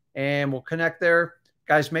tomorrow, and we'll connect there.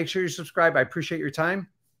 Guys, make sure you subscribe. I appreciate your time,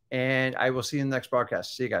 and I will see you in the next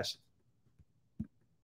broadcast. See you guys.